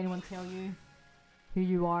 Don't let anyone tell you who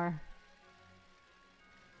you are.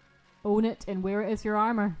 Own it and wear it as your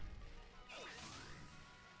armor.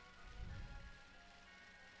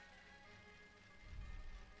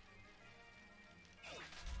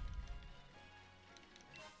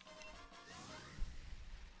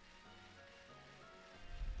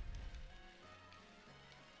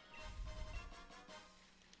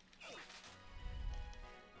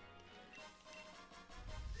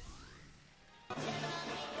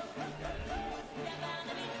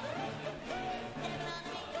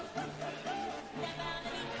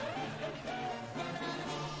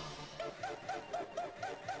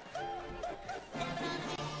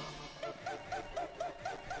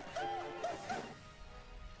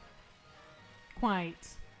 Quite.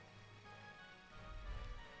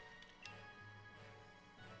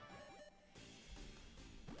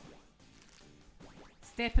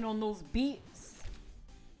 Stepping on those beats.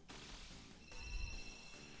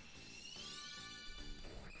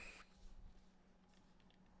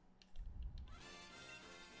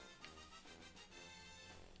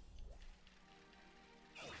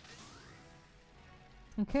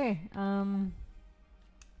 Okay,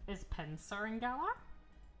 is Pinsir in Galar?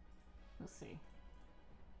 Let's see.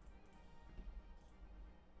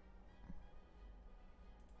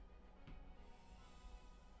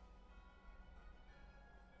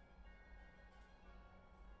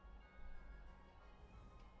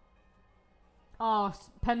 Oh,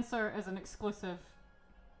 Pinsir is an exclusive.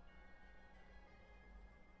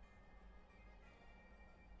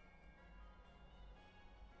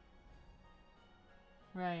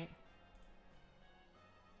 Right.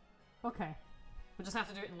 Okay. We'll just have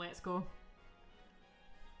to do it in Let's Go.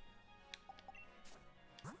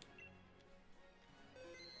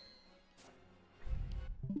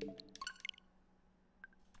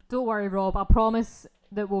 Don't worry, Rob. I promise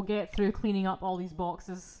that we'll get through cleaning up all these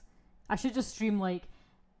boxes. I should just stream like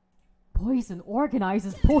Poison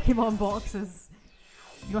organizes Pokemon boxes.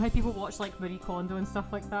 You know how people watch like Marie Kondo and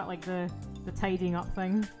stuff like that, like the tidying up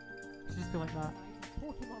thing. Should just be like that.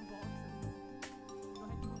 Pokemon boxes. You know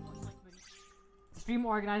how people watch like stream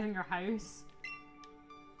organizing your house.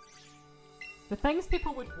 The things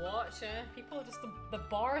people would watch, eh? People are just the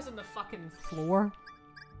bars on the fucking floor.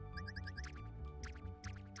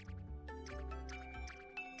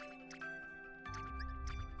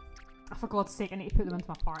 For God's sake, I need to put them into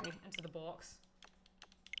my party, into the box.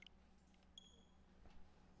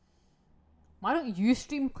 Why don't you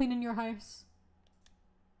stream cleaning your house?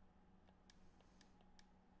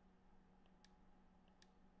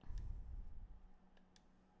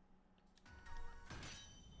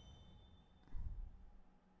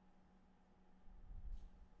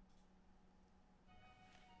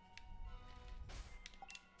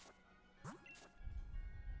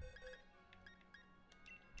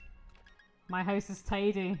 My house is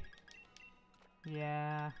tidy.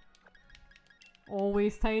 Yeah.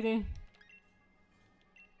 Always tidy.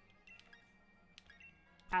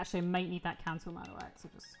 Actually, I might need that cancel Marowak, so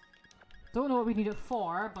just... Don't know what we need it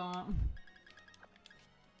for, but...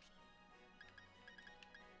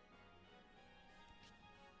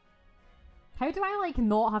 How do I, like,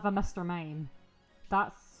 not have a Mr. Mime?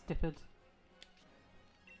 That's stupid.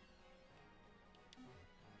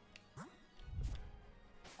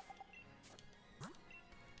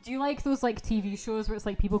 Do you like those like TV shows where it's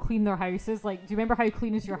like people clean their houses? Like, do you remember How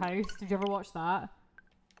Clean Is Your House? Did you ever watch that?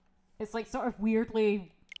 It's like sort of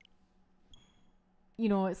weirdly, you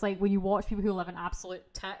know, it's like when you watch people who live in absolute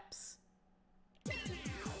tips.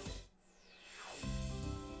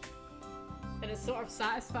 And it's sort of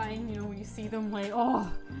satisfying, you know, when you see them like,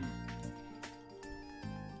 oh.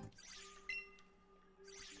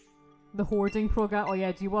 The hoarding program. Oh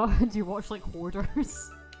yeah, do you watch like Hoarders?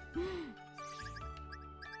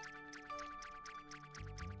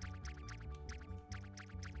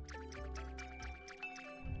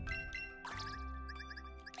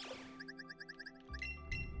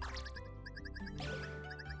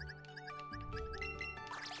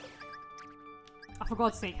 For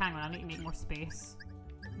God's sake, hang on, I need to make more space.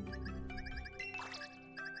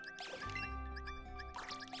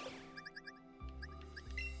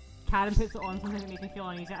 Karen puts it on something that makes me feel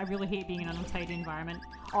uneasy. I really hate being in an untidy environment.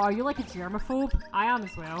 Oh, are you like a germaphobe? I am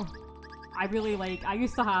as well. I really like, I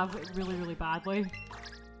used to have it really, really badly.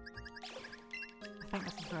 I think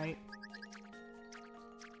this is right.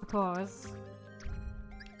 Because...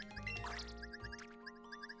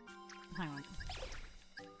 hang on.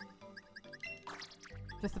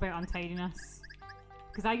 Just about untidiness.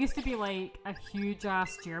 Because I used to be like a huge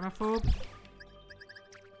ass germaphobe.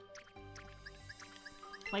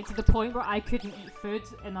 Like to the point where I couldn't eat food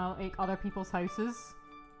in like other people's houses.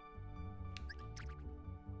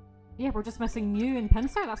 Yeah, we're just missing Mew and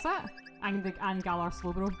Pinsir, that's it. And Galar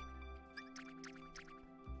Slowbro.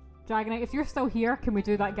 Dragonite, if you're still here, can we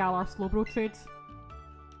do that Galar Slowbro trade?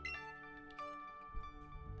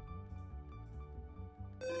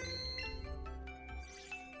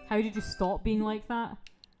 How did you stop being like that?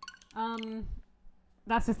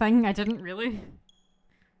 That's the thing, I didn't really.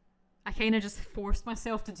 I kind of just forced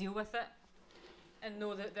myself to deal with it. And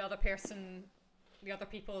know that the other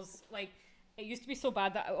people's, like, it used to be so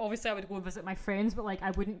bad that obviously I would go and visit my friends, but like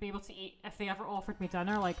I wouldn't be able to eat, if they ever offered me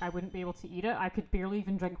dinner, like I wouldn't be able to eat it. I could barely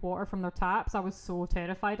even drink water from their taps. I was so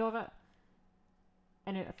terrified of it.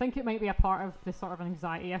 And I think it might be a part of the sort of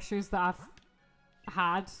anxiety issues that I've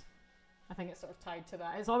had. I think it's sort of tied to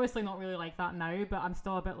that. It's obviously not really like that now, but I'm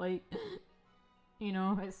still a bit like, you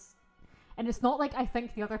know, and it's not like I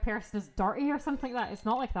think the other person is dirty or something like that. It's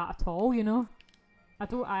not like that at all, you know?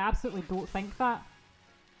 I absolutely don't think that.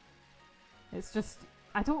 It's just,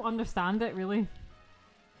 I don't understand it really.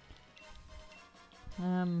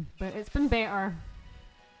 But it's been better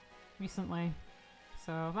recently,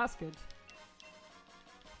 so that's good.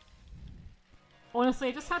 Honestly,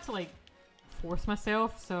 I just had to like force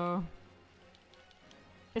myself, so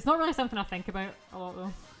it's not really something I think about a lot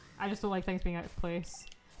though. I just don't like things being out of place.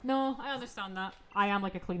 No, I understand that. I am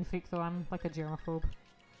like a clean freak though, I'm like a germaphobe.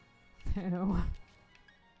 You know.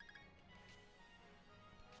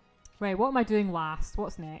 Right, what am I doing last?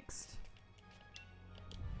 What's next?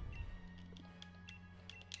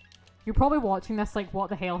 You're probably watching this like, what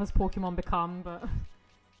the hell has Pokemon become, but...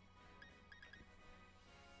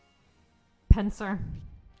 Pinsir.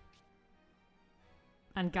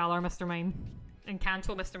 And Galar Mr. Mime. And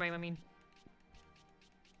Kanto Mr. Mime, I mean.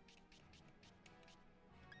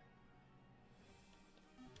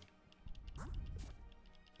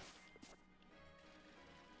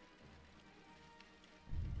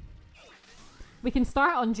 We can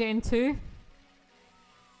start on Gen 2.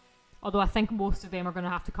 Although I think most of them are going to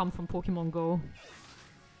have to come from Pokemon Go.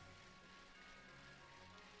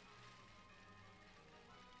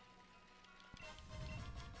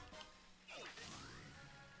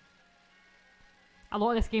 A lot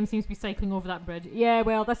of this game seems to be cycling over that bridge. Yeah,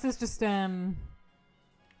 well, this is just,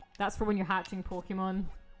 that's for when you're hatching Pokemon.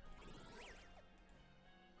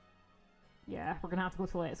 Yeah, we're going to have to go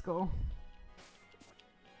to Let's Go.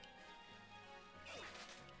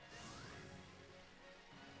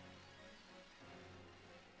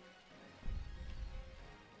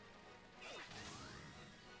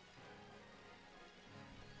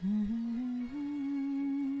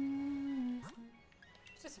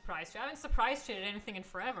 It's just a surprise trade. I haven't surprise traded anything in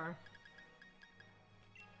forever.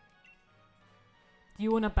 Do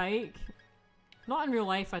you own a bike? Not in real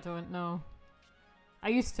life, I don't know. I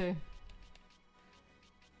used to.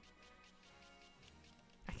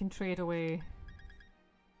 I can trade away.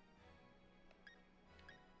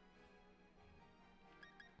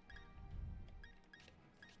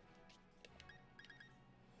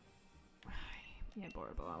 Yeah,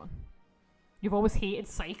 bored about that one. You've always hated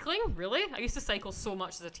cycling? Really? I used to cycle so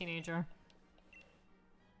much as a teenager.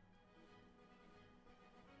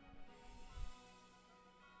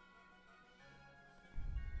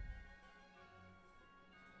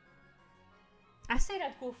 I said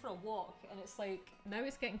I'd go for a walk, and it's like, now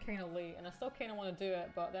it's getting kind of late, and I still kind of want to do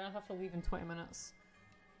it, but then I have to leave in 20 minutes.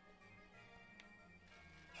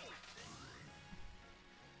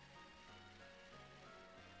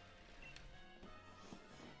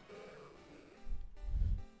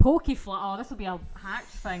 Pokeflat. Oh, this will be a hacked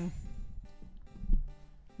thing.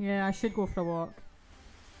 Yeah, I should go for a walk.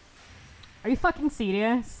 Are you fucking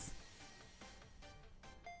serious?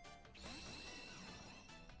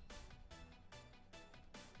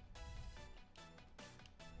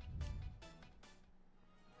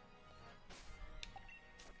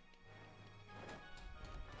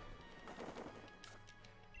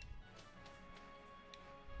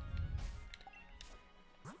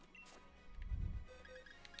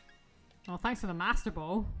 Well, thanks for the Master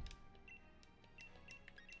Ball.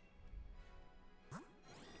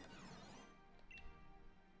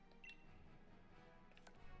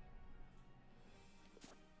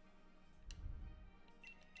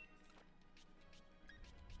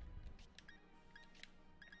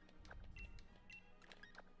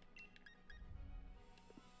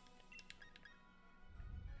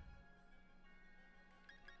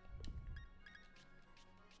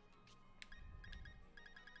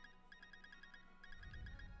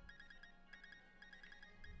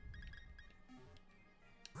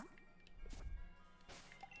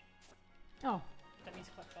 Oh, didn't mean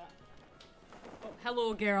to click that. Oh,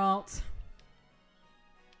 hello, Geralt.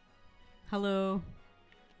 Hello.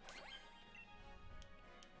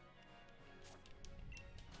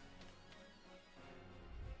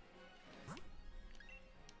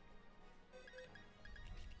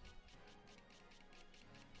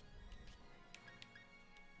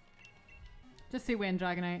 Just see when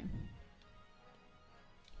Dragonite.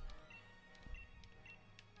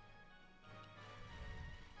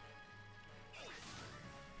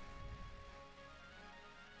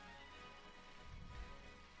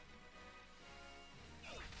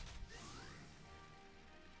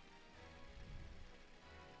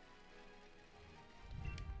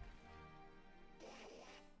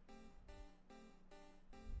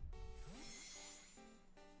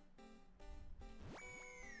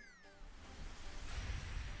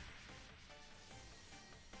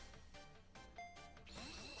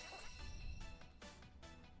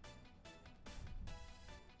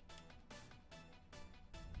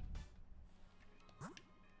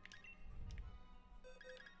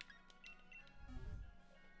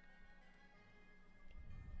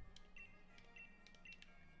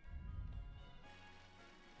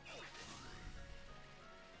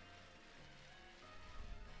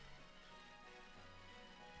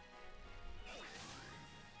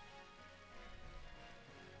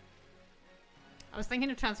 I was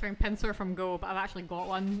thinking of transferring Pinsir from Go, but I've actually got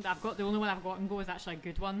one. I've got the only one I've got in Go is actually a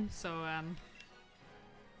good one, so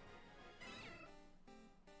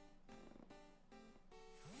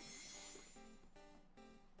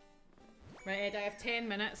Right, Ed, I have 10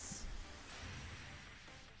 minutes.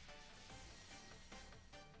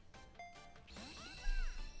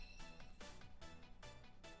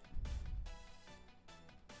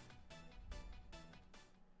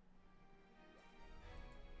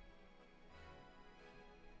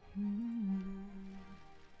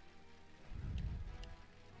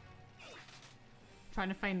 Trying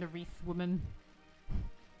to find the wreath woman.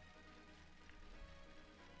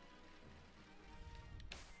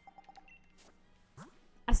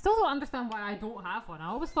 I still don't understand why I don't have one. I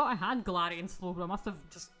always thought I had Galarian Slowbro. I must have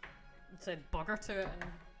just said bugger to it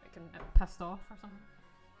and it pissed off or something.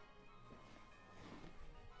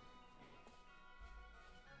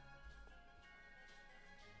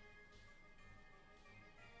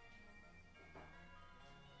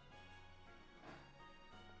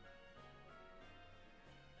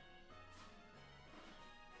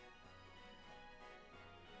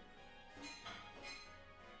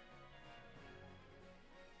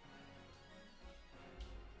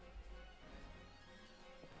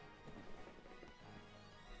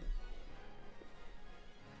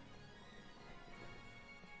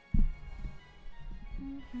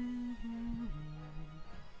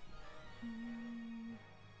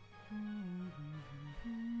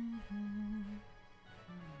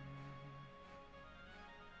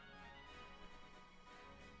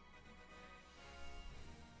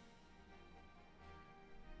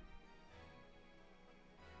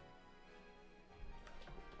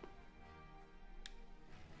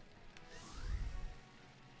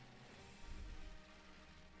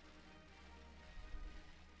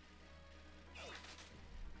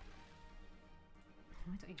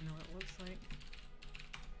 I don't even know what it looks like.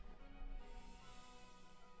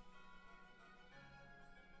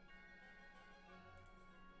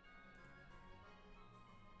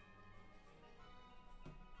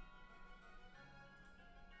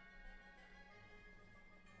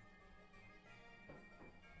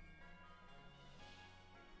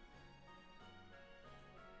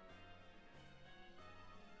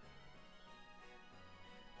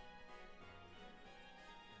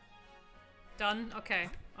 Done? Okay.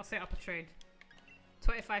 I'll set up a trade.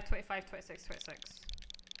 25, 25, 26, 26.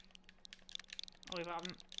 I'll leave it up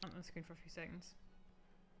on the screen for a few seconds.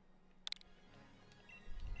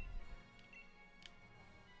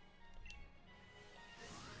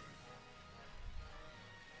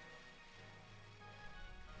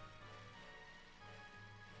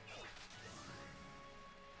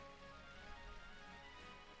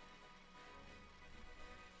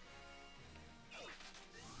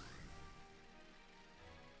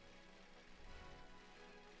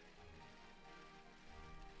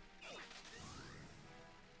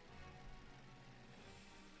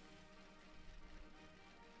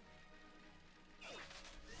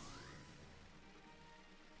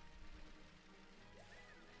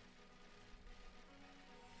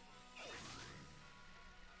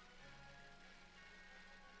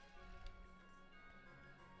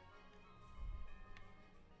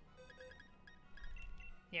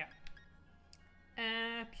 Yeah.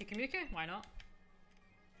 Pyukumuku? Why not?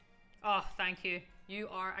 Oh, thank you. You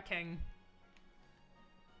are a king.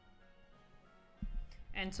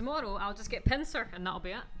 And tomorrow I'll just get Pinsir and that'll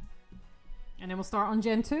be it. And then we'll start on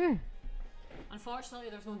Gen 2. Unfortunately,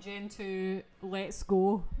 there's no Gen 2 Let's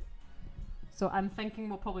Go. So I'm thinking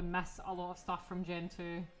we'll probably miss a lot of stuff from Gen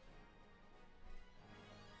 2.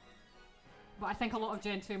 But I think a lot of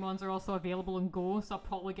Gen 2 mons are also available in Go, so I'll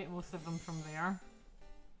probably get most of them from there.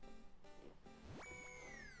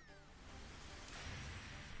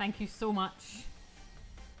 Thank you so much.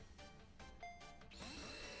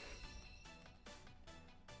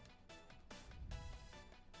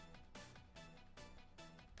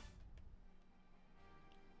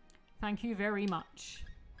 Thank you very much.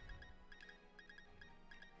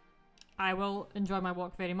 I will enjoy my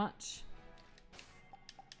walk very much.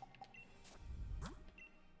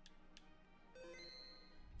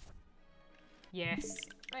 Yes.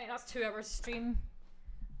 Right, that's 2 hours stream.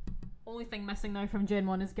 Only thing missing now from Gen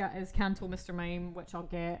 1 is Kanto Mr. Mime, which I'll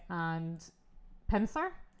get, and Pinsir.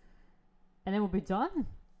 And then we'll be done.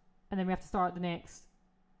 And then we have to start the next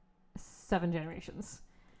 7 generations.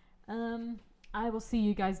 I will see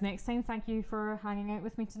you guys next time. Thank you for hanging out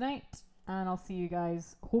with me tonight. And I'll see you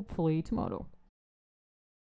guys hopefully tomorrow.